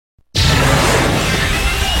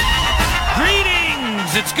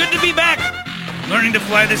kids. It's good to be back. Learning to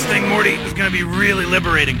fly this thing, Morty, is going to be really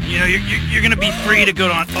liberating. You know, you're going to be free to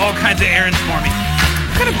go on all kinds of errands for me.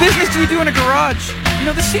 What kind of business do you do in a garage? You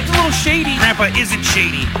know, this seems a little shady. Grandpa isn't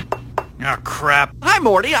shady. Oh, crap. Hi,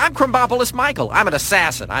 Morty. I'm Crumbopoulos Michael. I'm an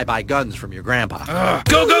assassin. I buy guns from your grandpa.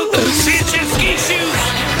 Go, Sanchez ski shoes!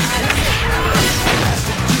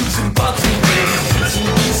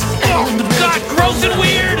 Oh, God, gross and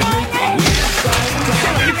weird!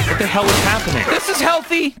 What the hell is happening? This is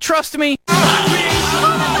healthy. Trust me.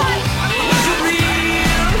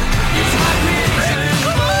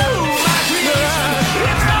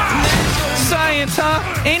 Science,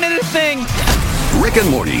 huh? Ain't it a thing? Rick and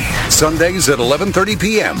Morty, Sundays at 11:30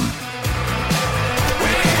 p.m.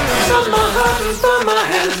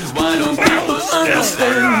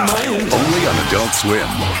 Only on Adult Swim.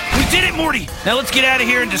 We did it, Morty! Now let's get out of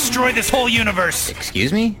here and destroy this whole universe.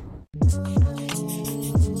 Excuse me?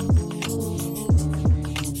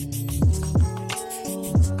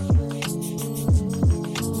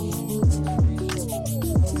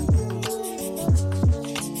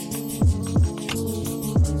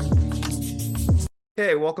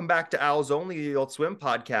 Hey, welcome back to Owls Only, the Adult Swim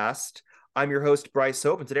podcast. I'm your host, Bryce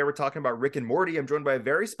Hope, and today we're talking about Rick and Morty. I'm joined by a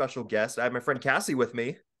very special guest. I have my friend Cassie with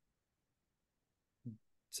me.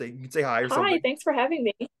 So you can say hi or something. Hi, thanks for having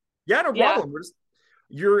me. Yeah, no problem.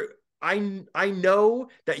 I know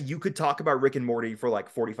that you could talk about Rick and Morty for like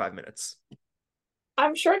 45 minutes.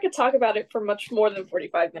 I'm sure I could talk about it for much more than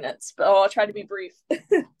 45 minutes, but I'll try to be brief.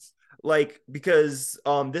 Because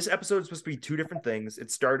this episode is supposed to be two different things. It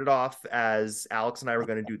started off as Alex and I were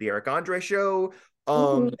going to do the Eric Andre show.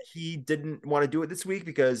 He didn't want to do it this week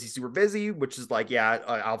because he's super busy, which is like,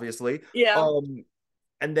 obviously. Yeah.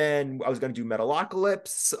 And then I was going to do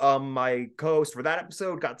Metalocalypse. My co-host for that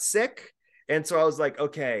episode got sick. And so I was like,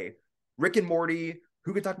 okay, Rick and Morty.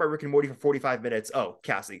 Who could talk about Rick and Morty for 45 minutes? Oh,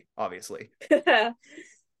 Cassie, obviously. That's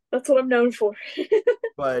what I'm known for.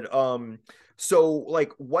 But, so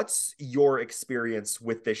like, what's your experience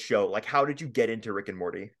with this show? Like, how did you get into Rick and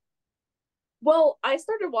Morty? Well, I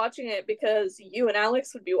started watching it because you and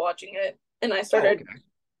Alex would be watching it, and I started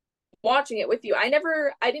watching it with you. I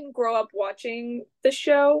didn't grow up watching the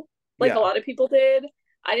show like a lot of people did.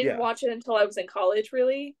 I didn't watch it until I was in college,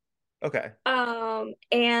 really. Okay.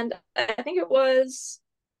 And I think it was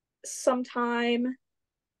sometime,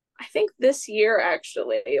 I think this year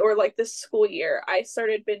actually, or like this school year, I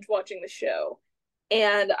started binge watching the show,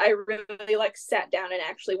 and I really like sat down and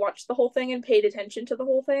actually watched the whole thing and paid attention to the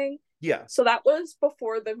whole thing. Yeah. So that was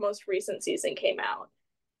before the most recent season came out.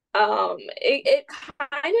 It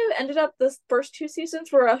kind of ended up, the first two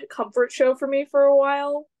seasons were a comfort show for me for a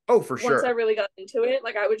while. Oh, for sure. Once I really got into it,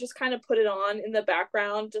 like I would just kind of put it on in the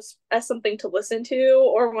background just as something to listen to,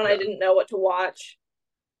 or when I didn't know what to watch.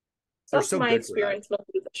 So that's my experience with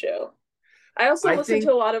the show. I also listened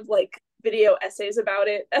to a lot of like video essays about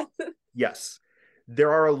it. Yes.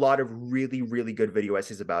 There are a lot of really, really good video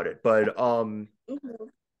essays about it. But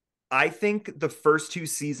I think the first two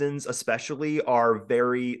seasons especially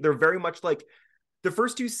they're very much like, the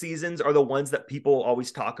first two seasons are the ones that people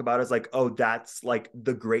always talk about as like, oh, that's like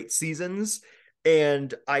the great seasons.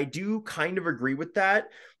 And I do kind of agree with that.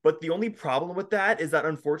 But the only problem with that is that,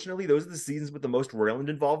 unfortunately, those are the seasons with the most Roiland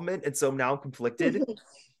involvement. And so now I'm conflicted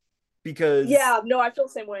because... Yeah, no, I feel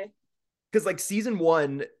the same way. Because like season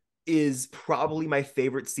one is probably my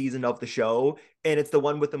favorite season of the show. And it's the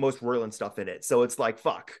one with the most Roiland stuff in it. So it's like,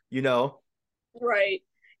 fuck, you know? Right.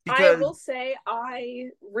 Because... I will say I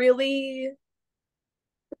really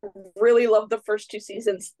love the first two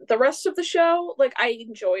seasons. The rest of the show, like, I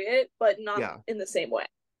enjoy it, but not in the same way,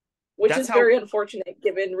 which is very unfortunate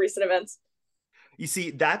given recent events. You see,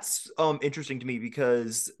 that's interesting to me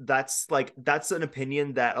because that's an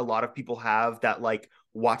opinion that a lot of people have that like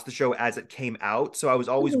watch the show as it came out. So I was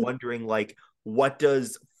always wondering, like, what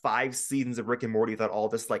does 5 seasons of Rick and Morty without all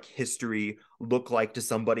this like history look like to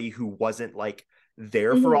somebody who wasn't like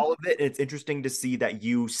there for all of it? And it's interesting to see that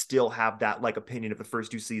you still have that like opinion of the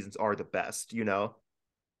first 2 seasons are the best, you know?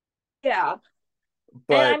 Yeah.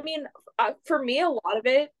 But and I mean, for me, a lot of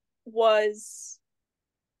it was,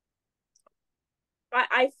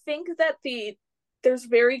 I think that there's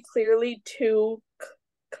very clearly two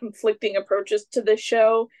conflicting approaches to this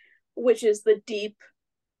show, which is the deep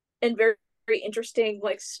and very, very interesting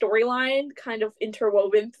like storyline kind of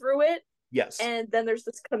interwoven through it. Yes. And then there's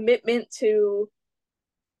this commitment to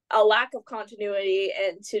a lack of continuity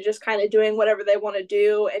and to just kind of doing whatever they want to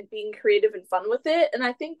do and being creative and fun with it. And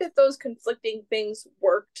I think that those conflicting things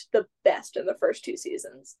worked the best in the first 2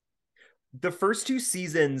 seasons. The first 2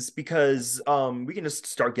 seasons, because we can just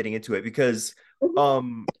start getting into it, because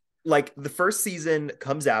like the first season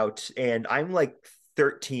comes out and I'm like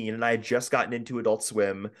 13 and I had just gotten into Adult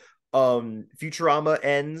Swim. Futurama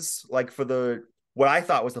ends like for the what I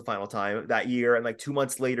thought was the final time that year, and like 2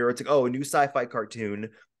 months later it's like, oh, a new sci-fi cartoon.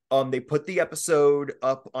 They put the episode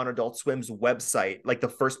up on Adult Swim's website, like the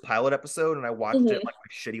first pilot episode, and I watched it Mhm. like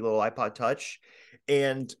my shitty little iPod Touch,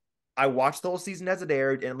 and I watched the whole season as it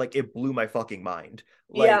aired, and like it blew my fucking mind.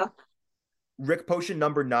 Like Yeah. Rick Potion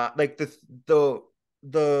number nine, like the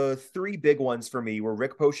three big ones for me were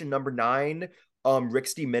Rick Potion number nine, Rick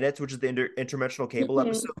Minutes, which is the interdimensional cable Mhm.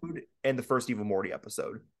 episode, and the first Evil Morty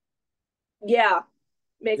episode. Yeah.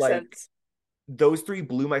 Makes Like sense. those three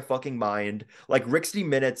blew my fucking mind. Like Rick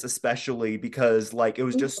Minutes, especially because like it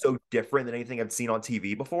was Mhm. just so different than anything I'd seen on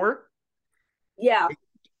TV before. Yeah.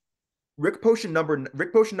 Rick Potion number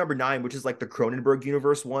nine, which is like the Cronenberg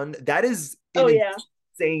universe one, that is Oh an yeah.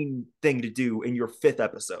 insane thing to do in your fifth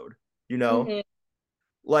episode, you know? Hmm.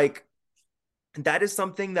 Like that is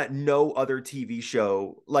something that no other TV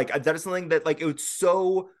show, like that is something that like it was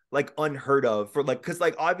so like unheard of for like, because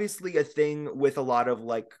like obviously a thing with a lot of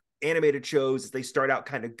like animated shows is they start out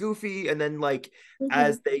kind of goofy, and then like Hmm.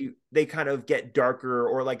 as they kind of get darker,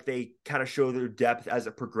 or like they kind of show their depth as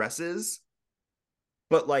it progresses.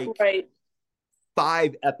 But like Right.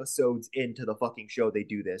 5 episodes into the fucking show they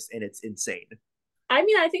do this, and it's insane. I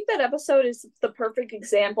mean, I think that episode is the perfect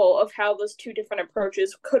example of how those two different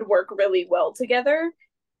approaches could work really well together,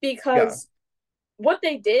 Yeah. because what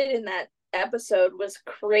they did in that episode was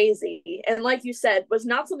crazy. And like you said, was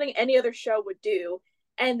not something any other show would do.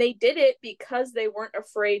 And they did it because they weren't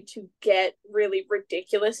afraid to get really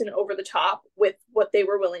ridiculous and over the top with what they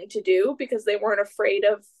were willing to do, because they weren't afraid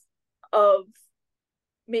of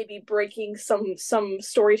maybe breaking some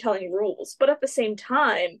storytelling rules. But at the same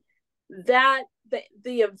time, that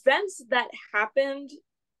the events that happened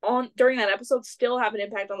on during that episode still have an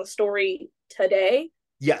impact on the story today.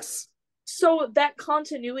 Yes. So that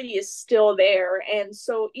continuity is still there. And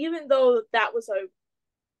so even though that was a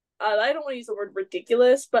I don't want to use the word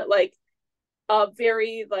ridiculous, but like a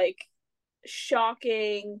very like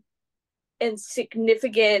shocking and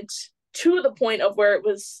significant, to the point of where it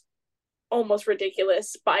was almost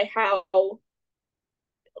ridiculous by how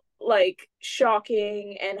like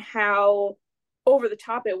shocking and how over the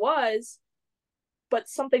top it was, but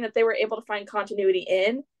something that they were able to find continuity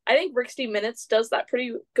in. I think Rick Minutes does that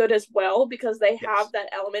pretty good as well, because they have Yes. that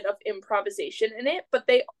element of improvisation in it, but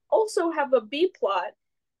they also have a B plot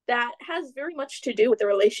that has very much to do with the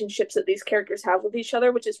relationships that these characters have with each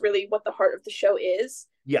other, which is really what the heart of the show is.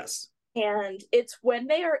 Yes. And it's when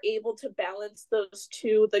they are able to balance those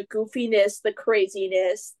two, the goofiness, the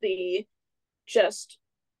craziness, the just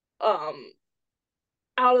um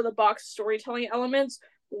out of the box storytelling elements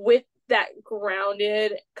with that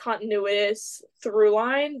grounded, continuous through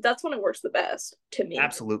line, that's when it works the best to me.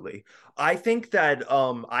 Absolutely. I think that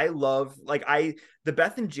I love like I the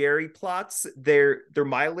Beth and Jerry plots, their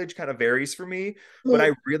mileage kind of varies for me, but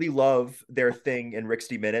I Mm. really love their thing in Rick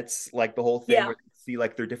Minutes, like the whole thing Yeah. where they see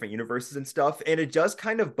like their different universes and stuff. And it does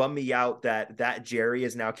kind of bum me out that Jerry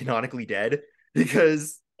is now canonically dead,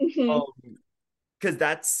 because Hmm. um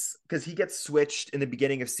because he gets switched in the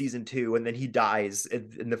beginning of season 2, and then he dies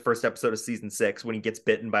in the first episode of season 6 when he gets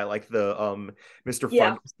bitten by like the Mr. Yeah.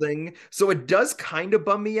 Fungus thing. So it does kind of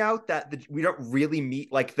bum me out that we don't really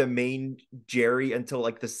meet like the main Jerry until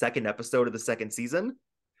like the second episode of the second season.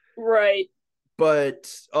 Right. But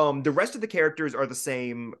the rest of the characters are the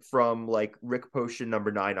same from like Rick Potion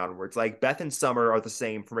number 9 onwards. Like Beth and Summer are the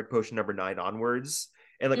same from Rick Potion number 9 onwards,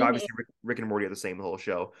 and like Hmm. obviously Rick and Morty are the same the whole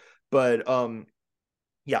show. But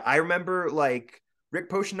yeah, I remember like Rick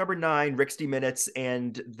Potion number 9, Rick Minutes,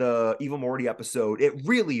 and the Evil Morty episode. It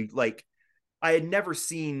really like I had never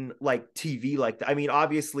seen like TV like that. I mean,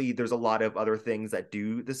 obviously there's a lot of other things that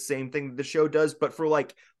do the same thing that the show does, but for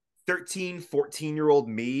like 13, 14-year-old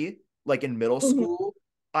me, like in middle Hmm. school,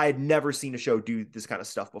 I had never seen a show do this kind of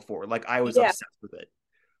stuff before. Like I was Yeah. obsessed with it.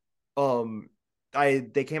 Um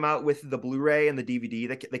they came out with the Blu-ray and the DVD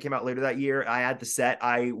that they came out later that year. I had the set.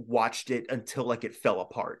 I watched it until like it fell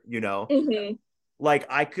apart, you know? Hmm. Like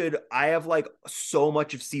I have like so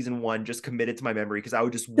much of season 1 just committed to my memory because I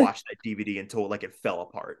would just watch that DVD until like it fell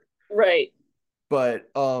apart. Right. But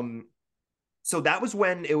so that was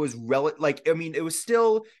when it was like I mean it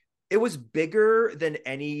was bigger than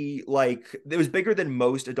any like it was bigger than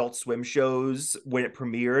most Adult Swim shows when it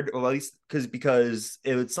premiered, or at least because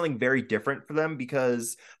it was something very different for them,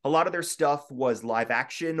 because a lot of their stuff was live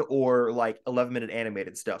action or like 11-minute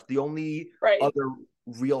animated stuff. The only Right. other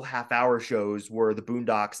real half-hour shows were the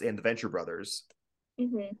Boondocks and the Venture Brothers.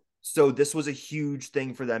 Hmm. So this was a huge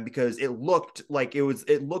thing for them because it looked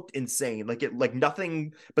insane. Like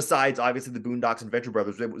nothing besides obviously the Boondocks and Venture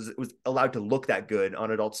Brothers it was allowed to look that good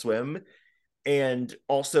on Adult Swim. And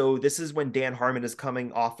also this is when Dan Harmon is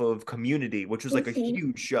coming off of Community, which was like a Mhm.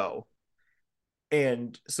 huge show.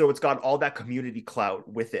 And so it's got all that Community clout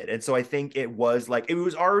with it. And so I think it was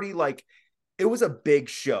already like it was a big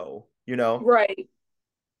show, you know? Right.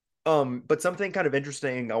 But something kind of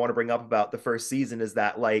interesting I want to bring up about the first season is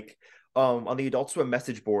that on the Adult Swim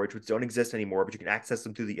message boards, which don't exist anymore, but you can access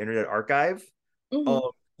them through the Internet Archive,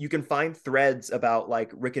 Mhm. you can find threads about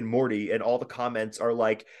like Rick and Morty, and all the comments are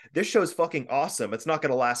like, "This show's fucking awesome. It's not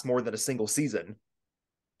going to last more than a single season,"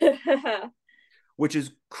 which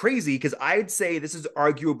is crazy because I'd say this is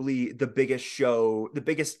arguably the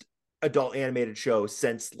biggest adult animated show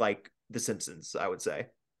since like The Simpsons, I would say.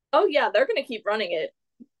 Oh yeah, they're gonna keep running it.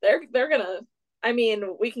 They're gonna. I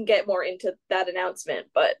mean, we can get more into that announcement,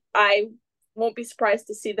 but I won't be surprised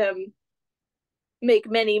to see them make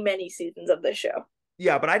many, many seasons of this show.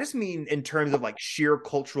 Yeah, but I just mean in terms of like sheer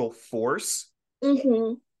cultural force,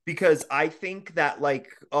 Mm-hmm. because I think that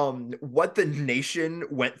what the nation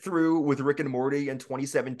went through with Rick and Morty in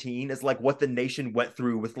 2017 is like what the nation went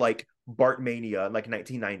through with like Bartmania in like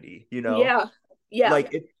 1990, you know? Yeah, yeah.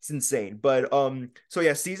 Like it's insane. But so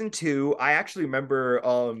yeah, season 2, I actually remember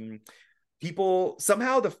people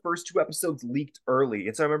somehow the first 2 episodes leaked early.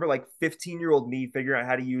 And so I remember like 15-year-old me figuring out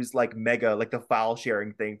how to use like Mega, like the file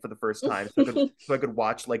sharing thing for the first time. So I could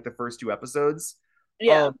watch like the first 2 episodes.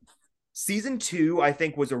 Yeah. Um season 2, I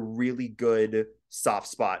think, was a really good soft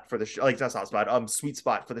spot for the show. Like not soft spot, sweet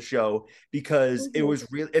spot for the show because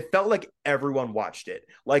Mm-hmm. it felt like everyone watched it.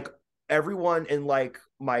 Like everyone in like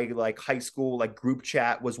my like high school like group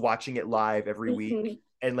chat was watching it live every week. Mm-hmm.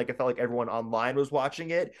 And like it felt like everyone online was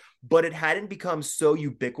watching it, but it hadn't become so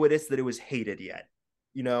ubiquitous that it was hated yet,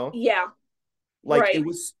 you know? Yeah. Like Right.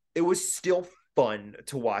 it was still fun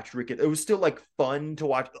to watch Rick and it was still like fun to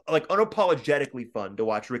watch, like unapologetically fun to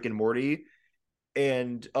watch Rick and Morty.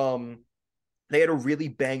 And they had a really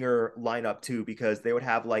banger lineup too, because they would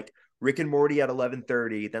have like Rick and Morty at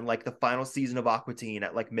 11:30, then like the final season of Aqua Teen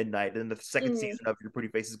at like midnight, and then the second Mm. season of Your Pretty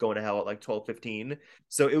Face is Going to Hell at like 12:15.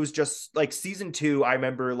 So it was just like season 2, I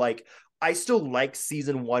remember like I still like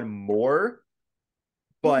season 1 more,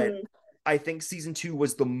 but Mm-hmm. I think season 2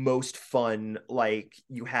 was the most fun like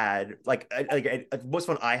you had most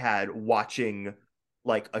fun I had watching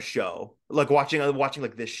like a show, like watching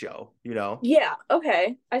like this show, you know? Yeah.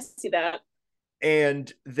 Okay. I see that.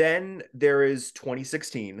 And then there is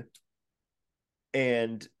 2016,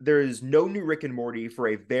 and there is no new Rick and Morty for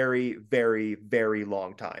a very, very, very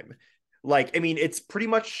long time. Like, I mean, it's pretty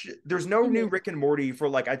much there's no new Mm-hmm. Rick and Morty for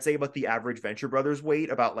like I'd say about the average Venture Brothers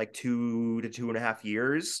wait, about like 2 to 2.5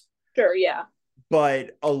 years. Sure. Yeah.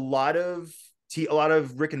 But a lot of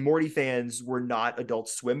Rick and Morty fans were not Adult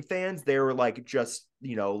Swim fans. They were like just,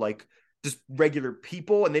 like just regular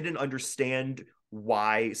people, and they didn't understand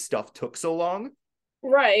why stuff took so long.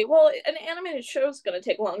 Right. Well, an animated show is going to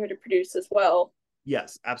take longer to produce as well.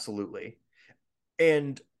 Yes, absolutely.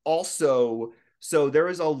 And also, so there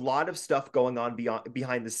is a lot of stuff going on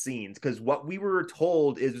behind the scenes, because what we were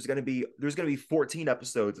told is there's going to be 14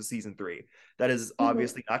 episodes of season 3. That is Mm-hmm.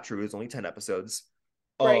 obviously not true. It's only 10 episodes.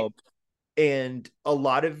 Right. Um and a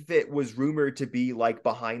lot of it was rumored to be like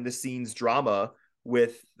behind the scenes drama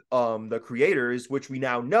with the creators, which we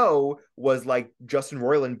now know was like Justin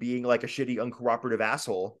Roiland being like a shitty uncooperative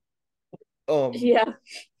asshole. Um Yeah.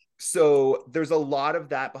 so there's a lot of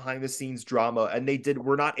that behind the scenes drama, and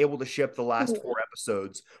we're not able to ship the last Mhm. 4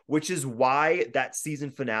 episodes, which is why that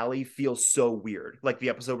season finale feels so weird, like the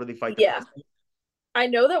episode where they fight the Yeah. president. I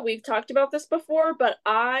know that we've talked about this before, but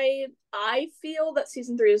I feel that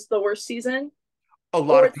season 3 is the worst season, A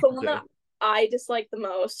lot or of it's the people one do. that I dislike the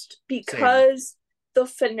most Same. because the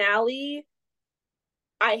finale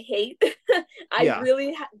I hate. I Yeah.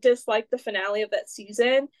 really dislike the finale of that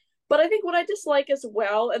season. But I think what I dislike as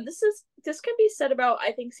well, and this can be said about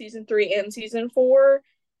I think season 3 and season 4,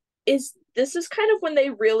 is this is kind of when they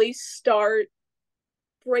really start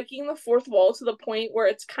breaking the fourth wall to the point where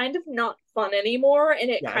it's kind of not fun anymore,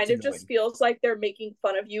 and it Yeah, it's kind of just annoying. feels like they're making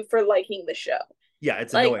fun of you for liking the show. Yeah,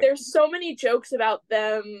 it's Like annoying. there's so many jokes about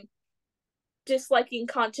them disliking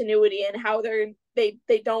continuity and how they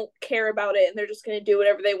don't care about it and they're just going to do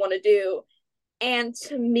whatever they want to do. And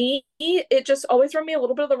to me, it just always rubbed me a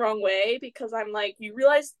little bit of the wrong way because I'm like, you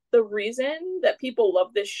realize the reason that people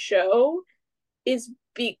love this show is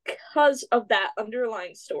because of that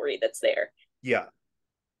underlying story that's there. Yeah.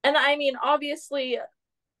 And I mean, obviously,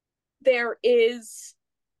 there is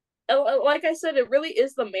like I said, it really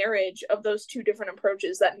is the marriage of those two different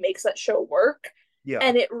approaches that makes that show work. Yeah.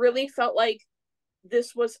 And it really felt like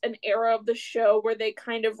this was an era of the show where they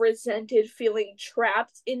kind of resented feeling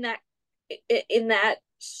trapped in that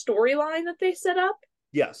storyline that they set up.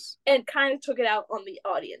 Yes. And kind of took it out on the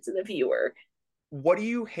audience and the viewer. What do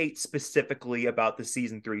you hate specifically about the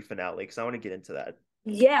season 3 finale? Because I want to get into that.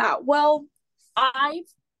 Yeah, well, I've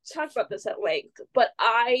talked about this at length, but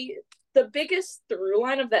the biggest through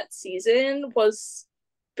line of that season was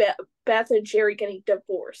Beth and Jerry getting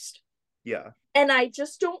divorced. Yeah. And I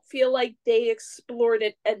just don't feel like they explored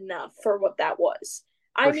it enough for what that was.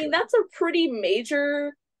 I mean, that's a pretty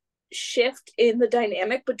major shift in the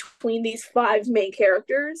dynamic between these 5 main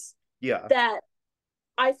characters. Yeah. That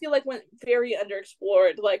I feel like went very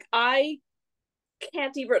underexplored. Like, I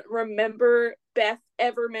can't even remember Beth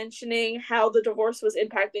ever mentioning how the divorce was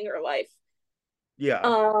impacting her life.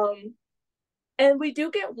 Yeah. And we do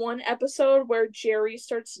get one episode where Jerry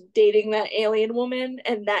starts dating that alien woman,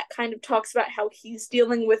 and that kind of talks about how he's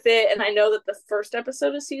dealing with it. And I know that the first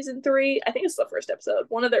episode of season 3, I think it's the first episode,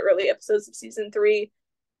 one of the early episodes of season 3,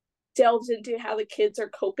 delves into how the kids are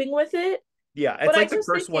coping with it. Yeah, it's like the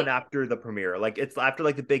first one after the premiere. Like, it's after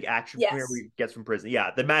like the big action premiere where he gets from prison. Yeah,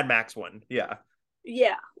 the Mad Max one. Yeah.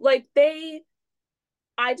 Yeah, like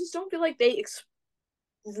I just don't feel like they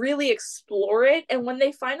really explore it. And when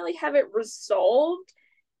they finally have it resolved,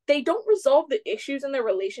 they don't resolve the issues in their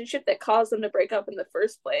relationship that caused them to break up in the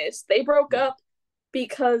first place. They broke up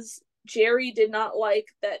because Jerry did not like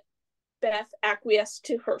that Beth acquiesced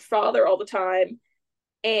to her father all the time.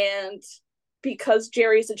 And because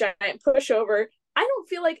Jerry's a giant pushover, I don't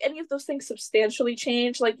feel like any of those things substantially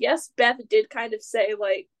changed. Like, yes, Beth did kind of say,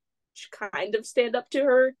 like, kind of stand up to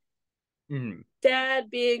her dad,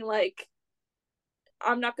 being like,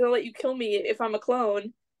 I'm not gonna let you kill me if I'm a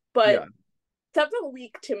clone. But that felt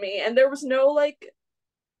weak to me. And there was no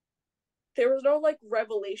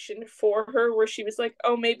revelation for her where she was like,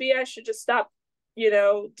 oh, maybe I should just stop,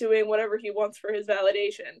 doing whatever he wants for his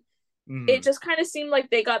validation. It just kind of seemed like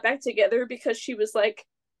they got back together because she was like,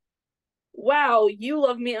 wow, you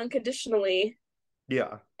love me unconditionally.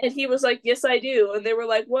 Yeah. And he was like, yes, I do. And they were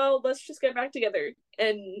like, well, let's just get back together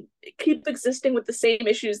and keep existing with the same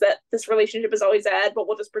issues that this relationship has always had, but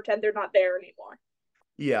we'll just pretend they're not there anymore.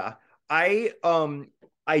 Yeah. I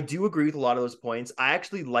do agree with a lot of those points. I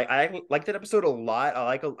like that episode a lot.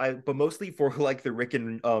 But mostly for like the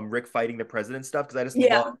Rick fighting the president stuff, because I just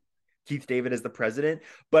love Keith David as the president.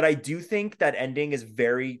 But I do think that ending is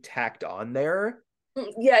very tacked on there.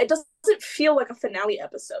 Yeah, it doesn't feel like a finale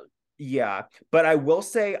episode. Yeah, but I will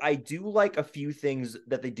say I do like a few things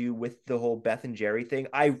that they do with the whole Beth and Jerry thing.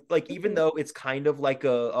 I like, even though it's kind of like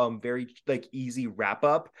a very like easy wrap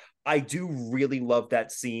up, I do really love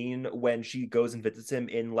that scene when she goes and visits him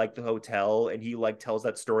in like the hotel and he like tells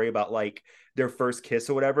that story about like their first kiss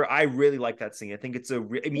or whatever. I really like that scene. I think it's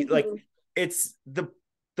like it's the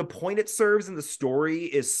point it serves in the story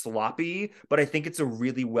is sloppy, but I think it's a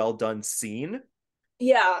really well done scene.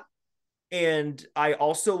 Yeah. And I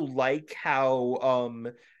also like how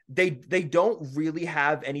they don't really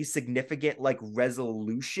have any significant like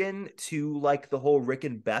resolution to like the whole Rick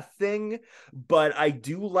and Beth thing, but I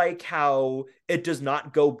do like how it does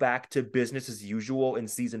not go back to business as usual in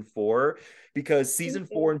season 4, because season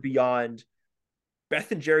 4 and beyond,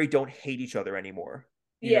 Beth and Jerry don't hate each other anymore.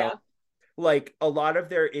 You know? Like, a lot of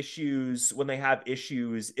their issues, when they have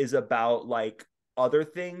issues, is about like other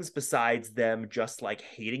things besides them just like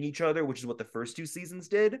hating each other, which is what the first 2 seasons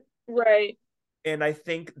did. Right. And I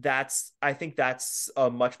think that's a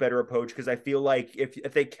much better approach, because I feel like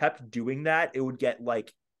if they kept doing that, it would get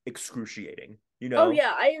like excruciating, Oh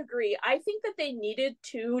yeah, I agree. I think that they needed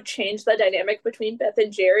to change the dynamic between Beth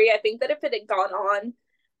and Jerry. I think that if it had gone on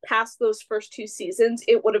past those first 2 seasons,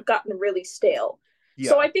 it would have gotten really stale. Yeah.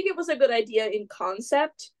 So I think it was a good idea in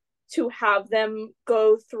concept to have them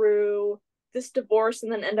go through this divorce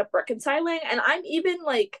and then end up reconciling. And I'm even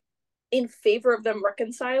like in favor of them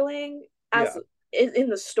reconciling as in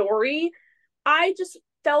the story. I just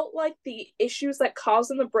felt like the issues that caused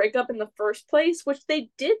them to break up in the first place, which they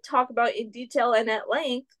did talk about in detail and at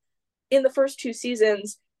length in the first 2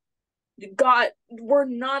 seasons, were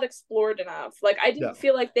not explored enough. Like, I didn't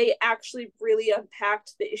feel like they actually really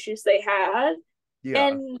unpacked the issues they had.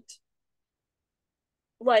 And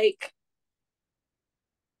like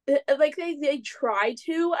they tried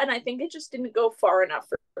to, and I think it just didn't go far enough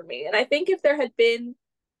for me. And I think if there had been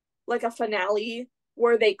like a finale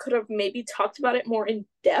where they could have maybe talked about it more in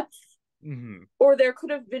depth, or there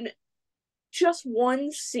could have been just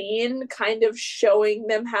one scene kind of showing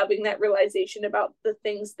them having that realization about the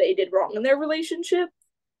things they did wrong in their relationship,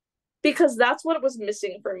 because that's what was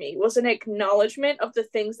missing for me, was an acknowledgement of the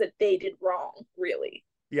things that they did wrong, really.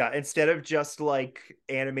 Yeah, instead of just like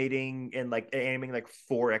animating like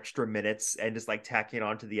 4 extra minutes and just like tacking it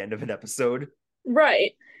on to the end of an episode.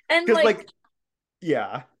 Right. And Because like like,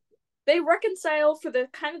 yeah, they reconcile for the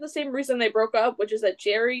kind of the same reason they broke up, which is that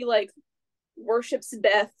Jerry like worships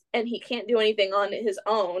Beth and he can't do anything on his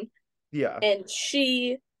own. yeah, And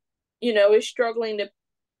she, is struggling to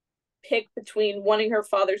pick between wanting her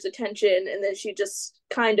father's attention, and then she just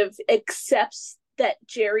kind of accepts that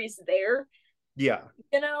Jerry's there. yeah,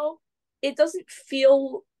 You know, it doesn't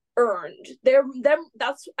feel earned.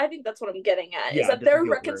 That's, I think that's what I'm getting at, is yeah. It that doesn't their feel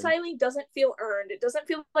earned. reconciling doesn't feel earned. It doesn't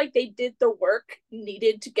feel like they did the work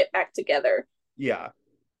needed to get back together. Yeah,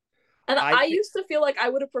 And I I think used to feel like I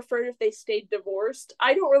would have preferred if they stayed divorced.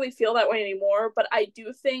 I don't really feel that way anymore, but I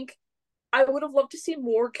do think I would have loved to see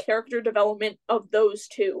more character development of those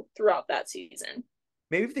two throughout that season.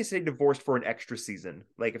 maybe if they stay divorced for an extra season,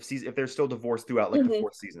 like if they're still divorced throughout like the Mhm.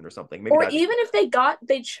 fourth season or something, maybe Or that'd be even if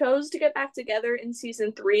they chose to get back together in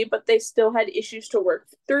season 3, but they still had issues to work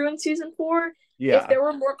through in season 4. If yeah, there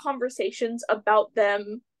were more conversations about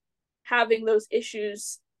them having those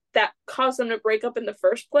issues that caused them to break up in the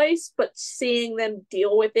first place, but seeing them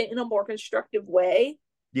deal with it in a more constructive way,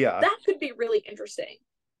 yeah, that could be really interesting.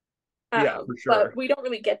 yeah, for But sure. we don't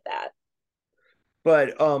really get that.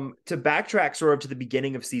 But to backtrack sort of to the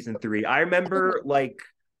beginning of season 3, I remember like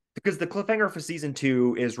because the cliffhanger for season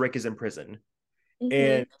 2 is Rick is in prison. Mm-hmm.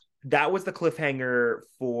 And that was the cliffhanger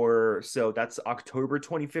for, so that's October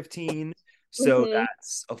 2015. So Mm-hmm.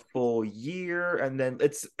 that's a full year, and then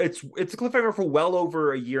it's a cliffhanger for well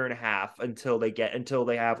over a year and a half until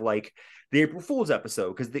they have like the April Fool's episode,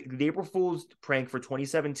 because the April Fool's prank for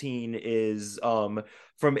 2017 is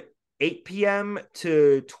from 8 p.m.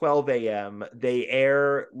 to 12 a.m. They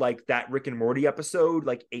air like that Rick and Morty episode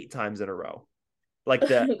like 8 times in a row, like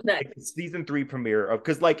the Nice. like season 3 premiere of,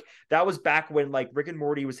 because like that was back when like Rick and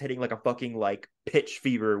Morty was hitting like a fucking like pitch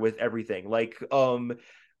fever with everything. Like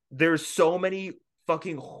there's so many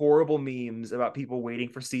fucking horrible memes about people waiting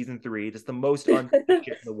for season 3. Just the most unfunny shit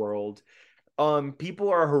in the world. People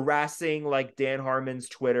are harassing like Dan Harmon's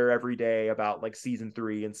Twitter every day about like season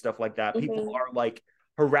 3 and stuff like that. People Mm-hmm. are like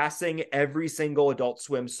harassing every single Adult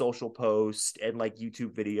Swim social post and like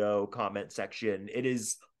YouTube video comment section. It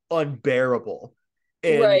is unbearable.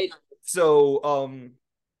 And Right. so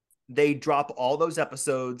they drop all those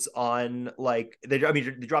episodes on like they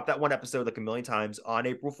drop that one episode like a million times on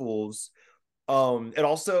April Fools. And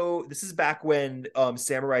also this is back when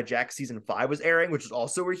Samurai Jack season 5 was airing, which was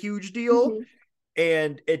also a huge deal. Mm-hmm.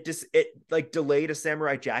 And it like delayed a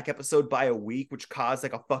Samurai Jack episode by a week, which caused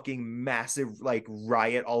like a fucking massive like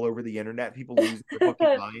riot all over the internet, people losing their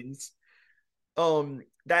fucking minds.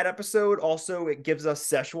 That episode also, it gives us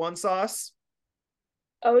Szechuan sauce.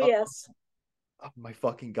 Oh Oh, yes. oh my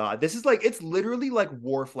fucking god, this is like, it's literally like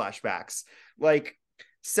war flashbacks, like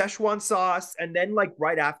Szechuan sauce. And then like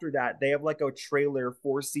right after that they have like a trailer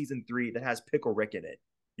for season 3 that has Pickle Rick in it,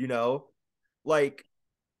 you know, like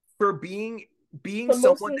for being The most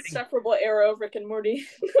someone that, insufferable era of Rick and Morty.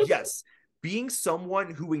 yes, being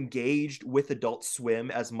someone who engaged with Adult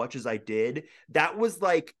Swim as much as I did, that was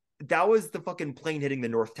like, that was the fucking plane hitting the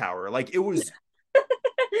North Tower. Like it was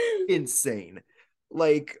insane.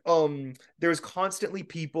 Like there's constantly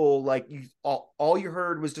people like all you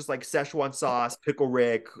heard was just like Szechuan sauce, Pickle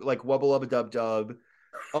Rick, like wubba lubba dub dub.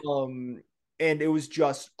 Um and it was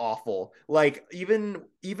just awful. Like even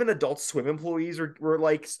Adult Swim employees were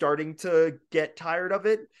like starting to get tired of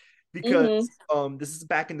it, because Mm-hmm. this is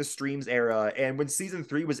back in the streams era, and when season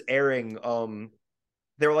 3 was airing,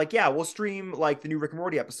 they were like, yeah, we'll stream like the new Rick and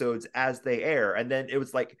Morty episodes as they air. And then it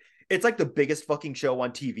was like, it's like the biggest fucking show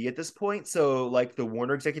on TV at this point. So like the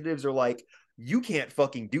Warner executives are like, you can't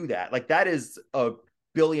fucking do that. Like that is a $1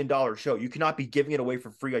 billion show. You cannot be giving it away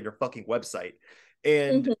for free on your fucking website.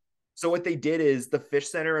 And Mm-hmm. so what they did is the Fish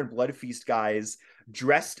Center and Blood Feast guys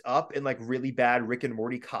dressed up in like really bad Rick and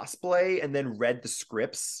Morty cosplay and then read the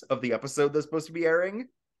scripts of the episode that's supposed to be airing.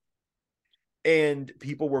 And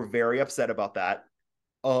people were very upset about that.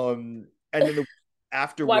 And then Why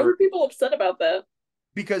afterward, were people upset about that?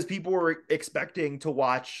 because people were expecting to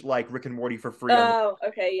watch like Rick and Morty for free on, Oh,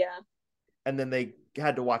 okay, yeah. and then they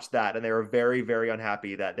had to watch that, and they were very, very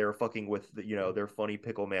unhappy that they were fucking with their funny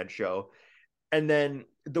Pickle Man show. And then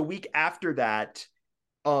the week after that,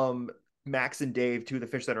 Max and Dave, two of the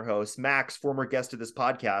Fish Center hosts, Max, former guest of this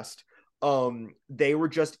podcast, they were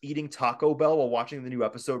just eating Taco Bell while watching the new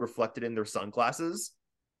episode reflected in their sunglasses,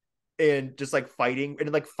 and just like fighting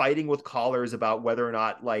with callers about whether or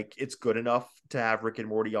not like it's good enough to have Rick and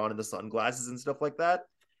Morty on in the sunglasses and stuff like that.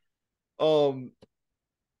 Um,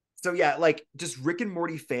 so yeah, like just Rick and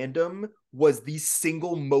Morty fandom was the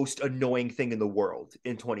single most annoying thing in the world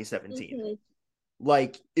in 2017. Mm-hmm.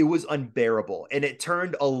 Like it was unbearable, and it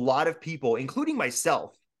turned a lot of people, including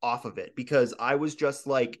myself, off of it because I was just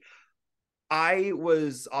like, I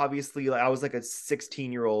was obviously like, I was like a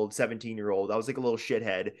 16-year-old, 17-year-old. I was like a little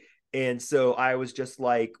shithead. And so I was just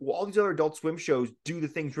like, well, all these other Adult Swim shows do the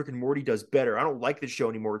things Rick and Morty does better. I don't like this show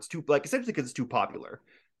anymore. It's too, like, essentially because it's too popular.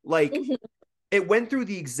 Like, Mm-hmm. it went through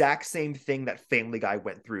the exact same thing that Family Guy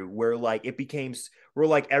went through, where like it became, where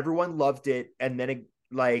like everyone loved it, and then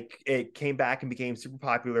it came back and became super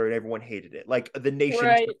popular, and everyone hated it. Like the nation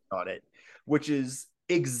Right. turned on it, which is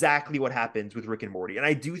exactly what happens with Rick and Morty. And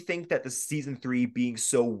I do think that the season 3 being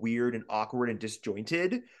so weird and awkward and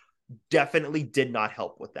disjointed definitely did not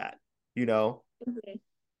help with that, you know? Mm-hmm.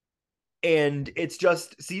 And it's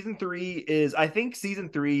just season 3 is, I think season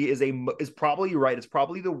 3 is probably, you're right, it's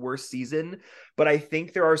probably the worst season, but I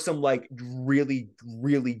think there are some like really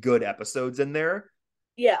really good episodes in there.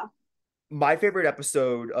 Yeah. My favorite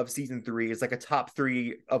episode of season 3 is like a top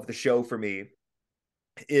 3 of the show for me,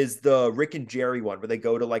 is the Rick and Jerry one where they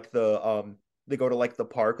go to like the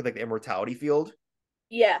park with like the immortality field.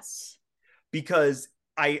 Yes. Because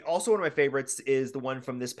I also, one of my favorites is the one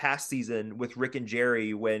from this past season with Rick and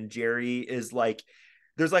Jerry, when Jerry is like,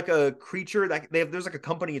 there's like a creature that there's like a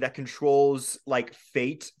company that controls like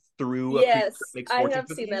fate through a creature that Yes. makes I fortune have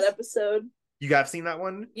seen that cookies. episode. You have seen that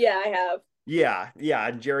one? Yeah, I have. Yeah,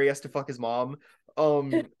 and Jerry has to fuck his mom. I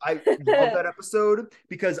love that episode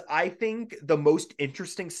because I think the most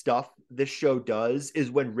interesting stuff this show does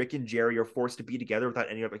is when Rick and Jerry are forced to be together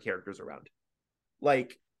without any other characters around.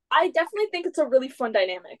 Like, I definitely think it's a really fun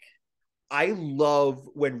dynamic. I love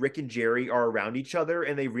when Rick and Jerry are around each other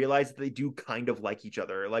and they realize that they do kind of like each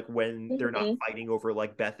other, like when they're not Mm-hmm. fighting over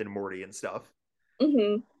like Beth and Morty and stuff.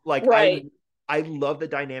 Mm-hmm. Like Right. I love the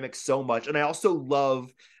dynamic so much, and I also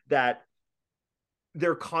love that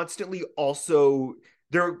they're constantly also,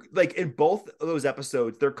 they're like, in both of those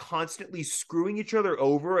episodes they're constantly screwing each other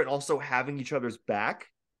over and also having each other's back.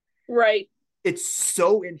 Right. It's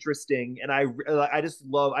so interesting, and I just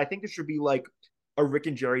love, I think there should be like a Rick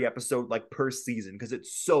and Jerry episode like per season because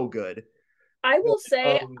it's so good. I will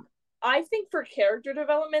say, um I think for character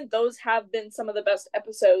development, those have been some of the best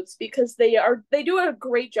episodes because they do a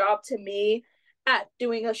great job to me at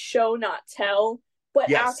doing a show not tell, but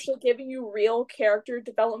yes, actually giving you real character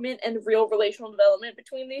development and real relational development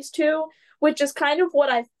between these two, which is kind of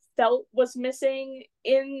what I felt was missing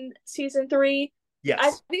in season 3. I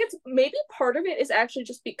yes. think it's maybe part of it is actually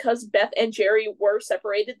just because Beth and Jerry were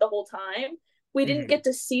separated the whole time. We didn't Mhm. get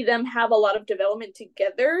to see them have a lot of development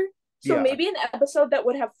together. So Yeah, maybe an episode that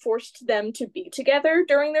would have forced them to be together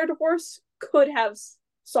during their divorce could have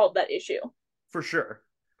solved that issue. for sure.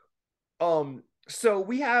 So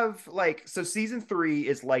we have like, so season 3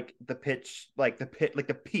 is like the pitch, like the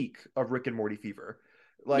peak of Rick and Morty fever.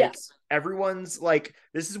 Like Yes. everyone's like,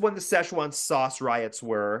 this is when the Szechuan sauce riots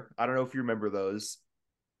were. I don't know if you remember those.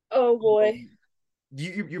 Oh boy. Um,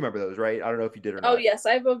 you remember those, right? I don't know if you did or Oh not. yes,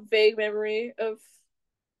 I have a vague memory of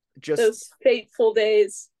Just, those fateful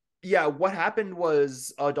days. yeah, what happened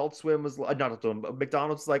was Adult Swim was not Adult Swim, but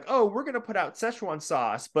McDonald's like, oh, we're gonna put out Szechuan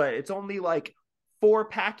sauce, but it's only like 4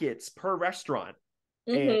 packets per restaurant.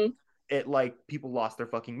 And Mm-hmm. it, like, people lost their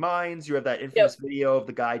fucking minds. You have that infamous Yep. video of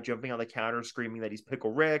the guy jumping on the counter screaming that he's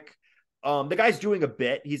Pickle Rick. The guy's doing a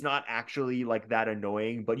bit. He's not actually like that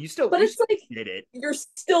annoying, but But you it's still like did it. you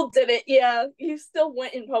still did it. Yeah, you still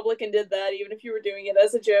went in public and did that, even if you were doing it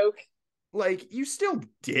as a joke. Like, you still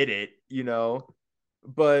did it, you know?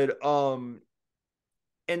 But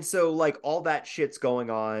and so like all that shit's going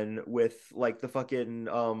on with like the fucking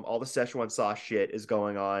all the Szechuan sauce shit is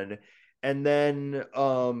going on. And then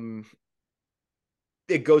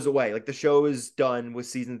it goes away. Like the show is done with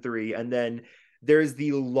season 3, and then there's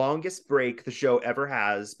the longest break the show ever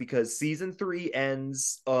has because season 3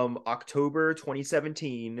 ends October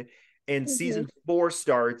 2017 and Mm-hmm. season 4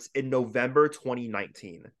 starts in November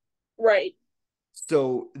 2019. Right.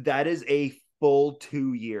 So that is a full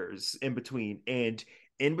 2 years in between, and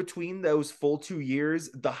in between those full 2 years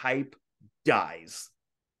the hype dies.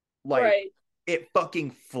 Like, Right. it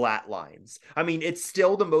fucking flatlines. I mean, it's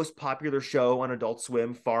still the most popular show on Adult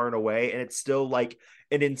Swim far and away, and it's still like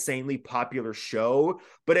an insanely popular show,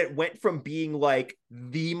 but it went from being like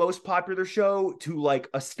the most popular show to like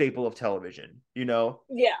a staple of television, you know?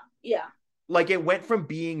 Yeah. Yeah. Like, it went from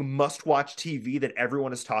being must-watch TV that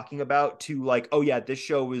everyone is talking about to like, oh yeah, this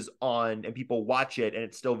show is on and people watch it and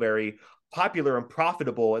it's still very popular and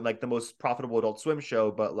profitable and like the most profitable Adult Swim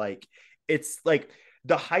show, but like it's like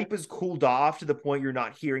the hype has cooled off to the point you're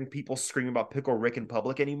not hearing people screaming about Pickle Rick in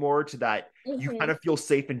public anymore, to that you kind of feel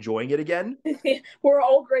safe enjoying it again. We're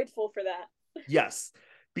all grateful for that. Yes,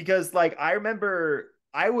 because like I remember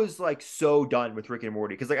I was like so done with Rick and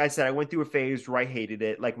Morty because like I said, I went through a phase where I hated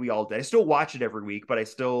it, like we all did. I still watch it every week, but I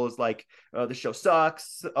still was like, the show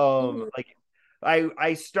sucks. Like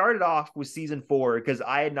I started off with season 4 because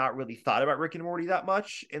I had not really thought about Rick and Morty that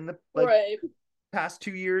much in the past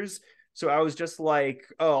 2 years. So I was just like,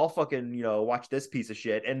 oh, I'll fucking, watch this piece of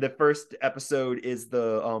shit. And the first episode is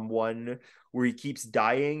the one where he keeps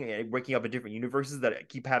dying and waking up in different universes that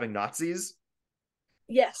keep having Nazis.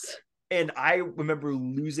 Yes. And I remember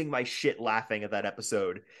losing my shit laughing at that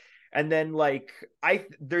episode. And then like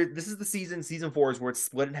this is the season 4 is where it's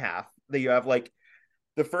split in half. That you have like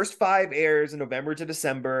the first 5 airs in November to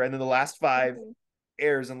December, and then the last 5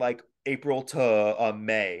 airs in like April to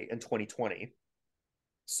May in 2020.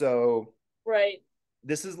 So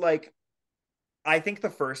this is like, I think the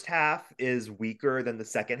first half is weaker than the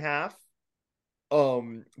second half.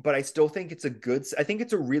 But I still think I think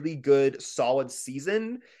it's a really good solid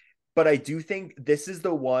season. But I do think this is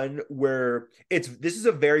the one where this is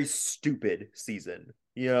a very stupid season,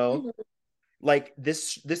 Like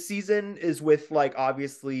this season is with like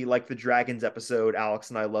obviously like the Dragons episode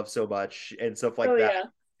Alex and I love so much and stuff like that. Yeah.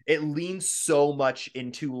 It leans so much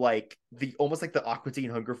into like the almost like the Aqua Teen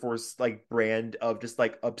Hunger Force like brand of just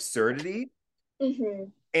like absurdity.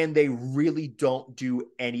 And they really don't do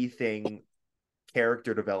anything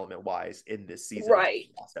character development wise in this season.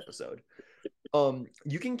 Last episode.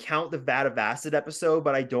 You can count the Vat of Acid episode,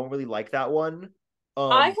 but I don't really like that one.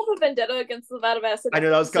 I have a vendetta against the Vat of Acid. I know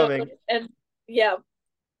that was coming. And yeah.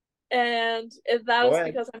 And that is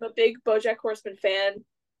because I'm a big BoJack Horseman fan.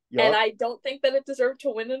 Yep. And I don't think that it deserved to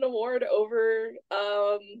win an award over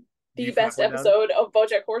the best episode of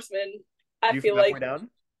BoJack Horseman. I feel like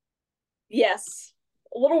yes.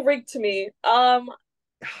 A little rigged to me.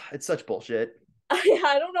 It's such bullshit.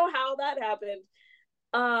 I don't know how that happened.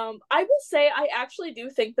 I will say I actually do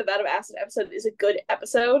think the Vat of Acid episode is a good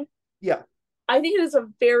episode. Yeah. I think it is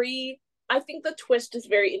I think the twist is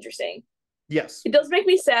very interesting. Yes. It does make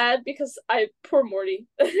me sad because poor Morty.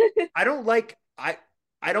 I don't like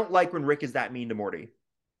when Rick is that mean to Morty.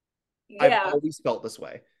 Yeah. I've always felt this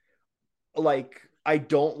way. Like, I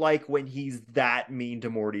don't like when he's that mean to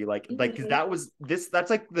Morty. Like, because that's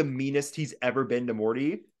like the meanest he's ever been to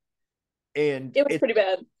Morty. And it was pretty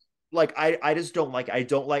bad. Like, I just don't like,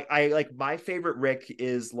 my favorite Rick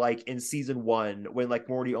is like in season 1 when like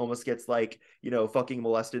Morty almost gets like, fucking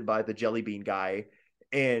molested by the jelly bean guy.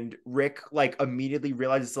 And Rick like immediately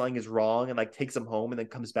realizes something is wrong and like takes him home and then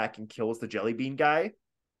comes back and kills the jelly bean guy.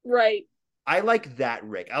 Right. I like that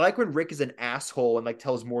Rick. I like when Rick is an asshole and like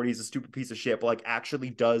tells Morty he's a stupid piece of shit, but like actually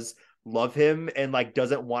does love him and like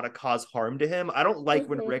doesn't want to cause harm to him. I don't like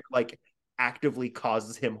when Rick like actively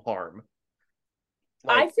causes him harm.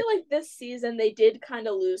 Like, I feel like this season they did kind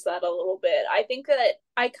of lose that a little bit. I think that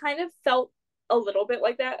I kind of felt a little bit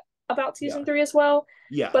like that about season 3 as well.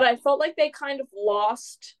 Yeah. But I felt like they kind of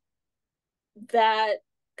lost that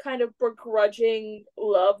kind of begrudging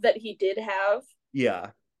love that he did have.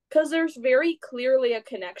 Yeah. Because there's very clearly a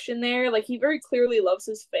connection there. Like, he very clearly loves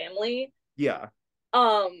his family. Yeah.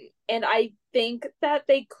 And I think that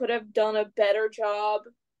they could have done a better job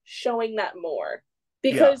showing that more.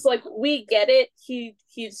 Because, like, we get it.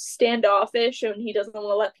 He's standoffish and he doesn't want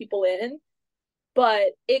to let people in. But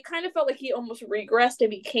it kind of felt like he almost regressed and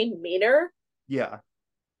became meaner. Yeah.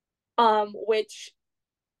 Which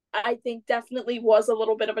I think definitely was a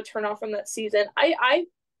little bit of a turnoff from that season.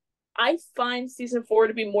 I find season 4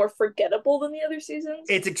 to be more forgettable than the other seasons.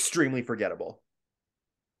 It's extremely forgettable.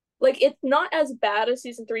 Like, it's not as bad as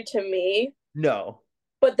season 3 to me. No.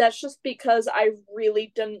 But that's just because I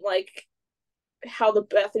really didn't like how the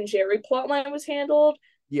Beth and Jerry plotline was handled.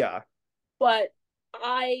 Yeah. But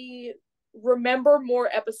I remember more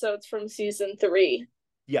episodes from season 3.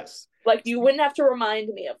 Yes. Like, you wouldn't have to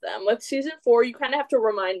remind me of them. With season 4, you kind of have to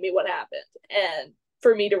remind me what happened. And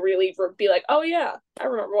for me to really be like, oh yeah, I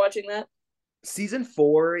remember watching that. Season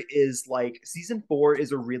 4 is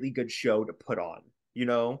a really good show to put on,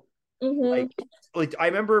 Like I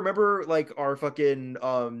remember like our fucking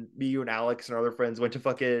me, you and Alex and our other friends went to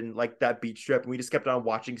fucking like that beach trip and we just kept on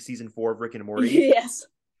watching season 4 of Rick and Morty. Yes.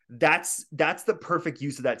 That's the perfect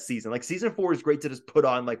use of that season. Like season 4 is great to just put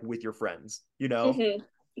on like with your friends,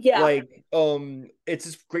 Yeah. Like it's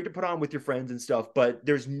just great to put on with your friends and stuff, but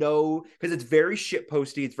there's no, because it's very shit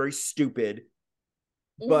posty, it's very stupid,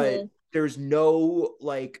 but there's no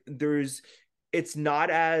like it's not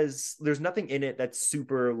as there's nothing in it that's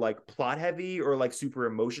super like plot heavy or like super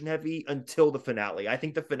emotion heavy until the finale. I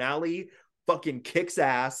think the finale fucking kicks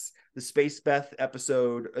ass. The Space Beth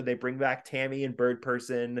episode, they bring back Tammy and Bird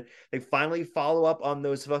Person. They finally follow up on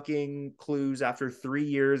those fucking clues after 3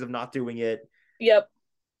 years of not doing it. Yep.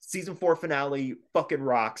 Season 4 finale fucking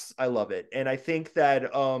rocks. I love it. And I think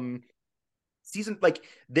that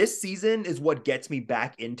this season is what gets me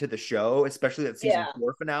back into the show, especially that season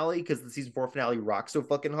 4 finale, because the season 4 finale rocks so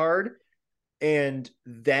fucking hard. And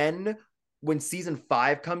then when season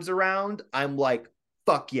 5 comes around, I'm like,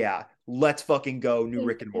 fuck yeah, let's fucking go, new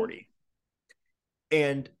Rick and Morty.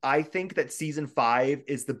 And I think that season 5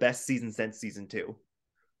 is the best season since season 2.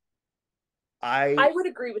 I would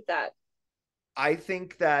agree with that. I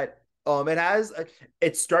think that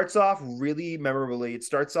it starts off really memorably. It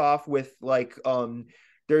starts off with like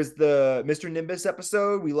there's the Mr. Nimbus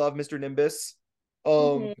episode. We love Mr. Nimbus.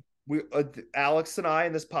 We Alex and I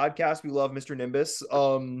in this podcast, we love Mr. Nimbus.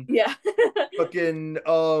 Yeah. Fucking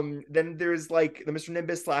then there's like the Mr.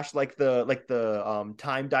 Nimbus / like the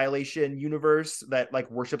time dilation universe that like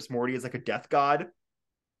worships Morty as like a death god.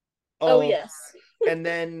 Oh yes. And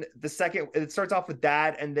then it starts off with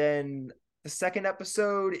that, and then the second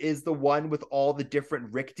episode is the one with all the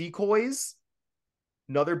different Rick decoys.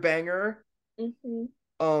 Another banger.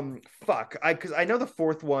 Because I know the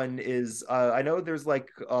fourth one is I know there's like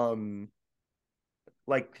the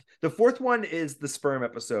fourth one is the sperm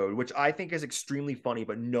episode, which I think is extremely funny,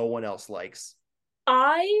 but no one else likes.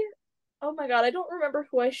 Oh my god, I don't remember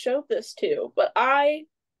who I showed this to, but I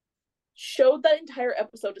showed that entire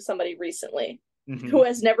episode to somebody recently who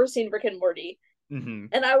has never seen Rick and Morty.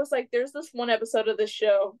 And I was like, there's this one episode of this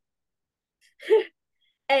show.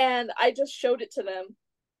 And I just showed it to them.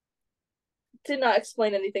 Did not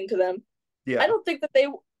explain anything to them. Yeah. I don't think that they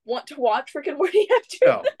want to watch Rick and Morty after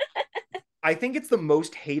no. I think it's the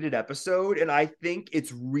most hated episode, and I think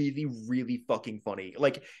it's really, really fucking funny.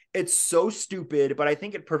 Like, it's so stupid, but I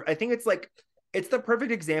think it's like it's the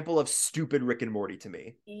perfect example of stupid Rick and Morty to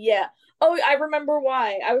me. Yeah. Oh, I remember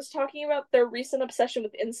why. I was talking about their recent obsession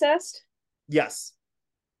with incest. Yes.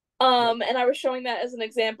 And I was showing that as an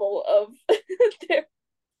example of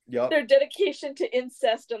their dedication to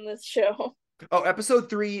incest on this show. Oh, episode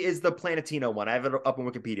 3 is the Planetino one. I have it up on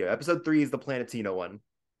Wikipedia. Episode 3 is the Planetino one.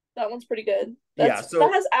 That one's pretty good. That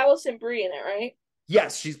has Allison Brie in it, right?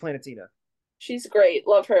 Yes, she's Planetina. She's great.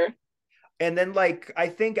 Love her. And then, like, I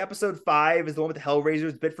think episode 5 is the one with the Hellraisers.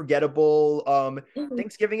 A bit forgettable.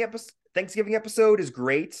 Thanksgiving episode is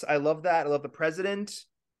great. I love that. I love the president.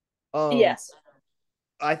 Yes.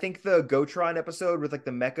 I think the Gotron episode with like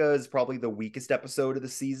the mecha is probably the weakest episode of the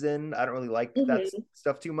season. I don't really like that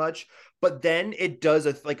stuff too much. But then it does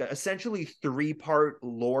a essentially 3-part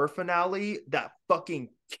lore finale that fucking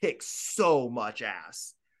kicks so much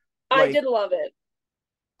ass. I did love it.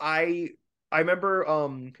 I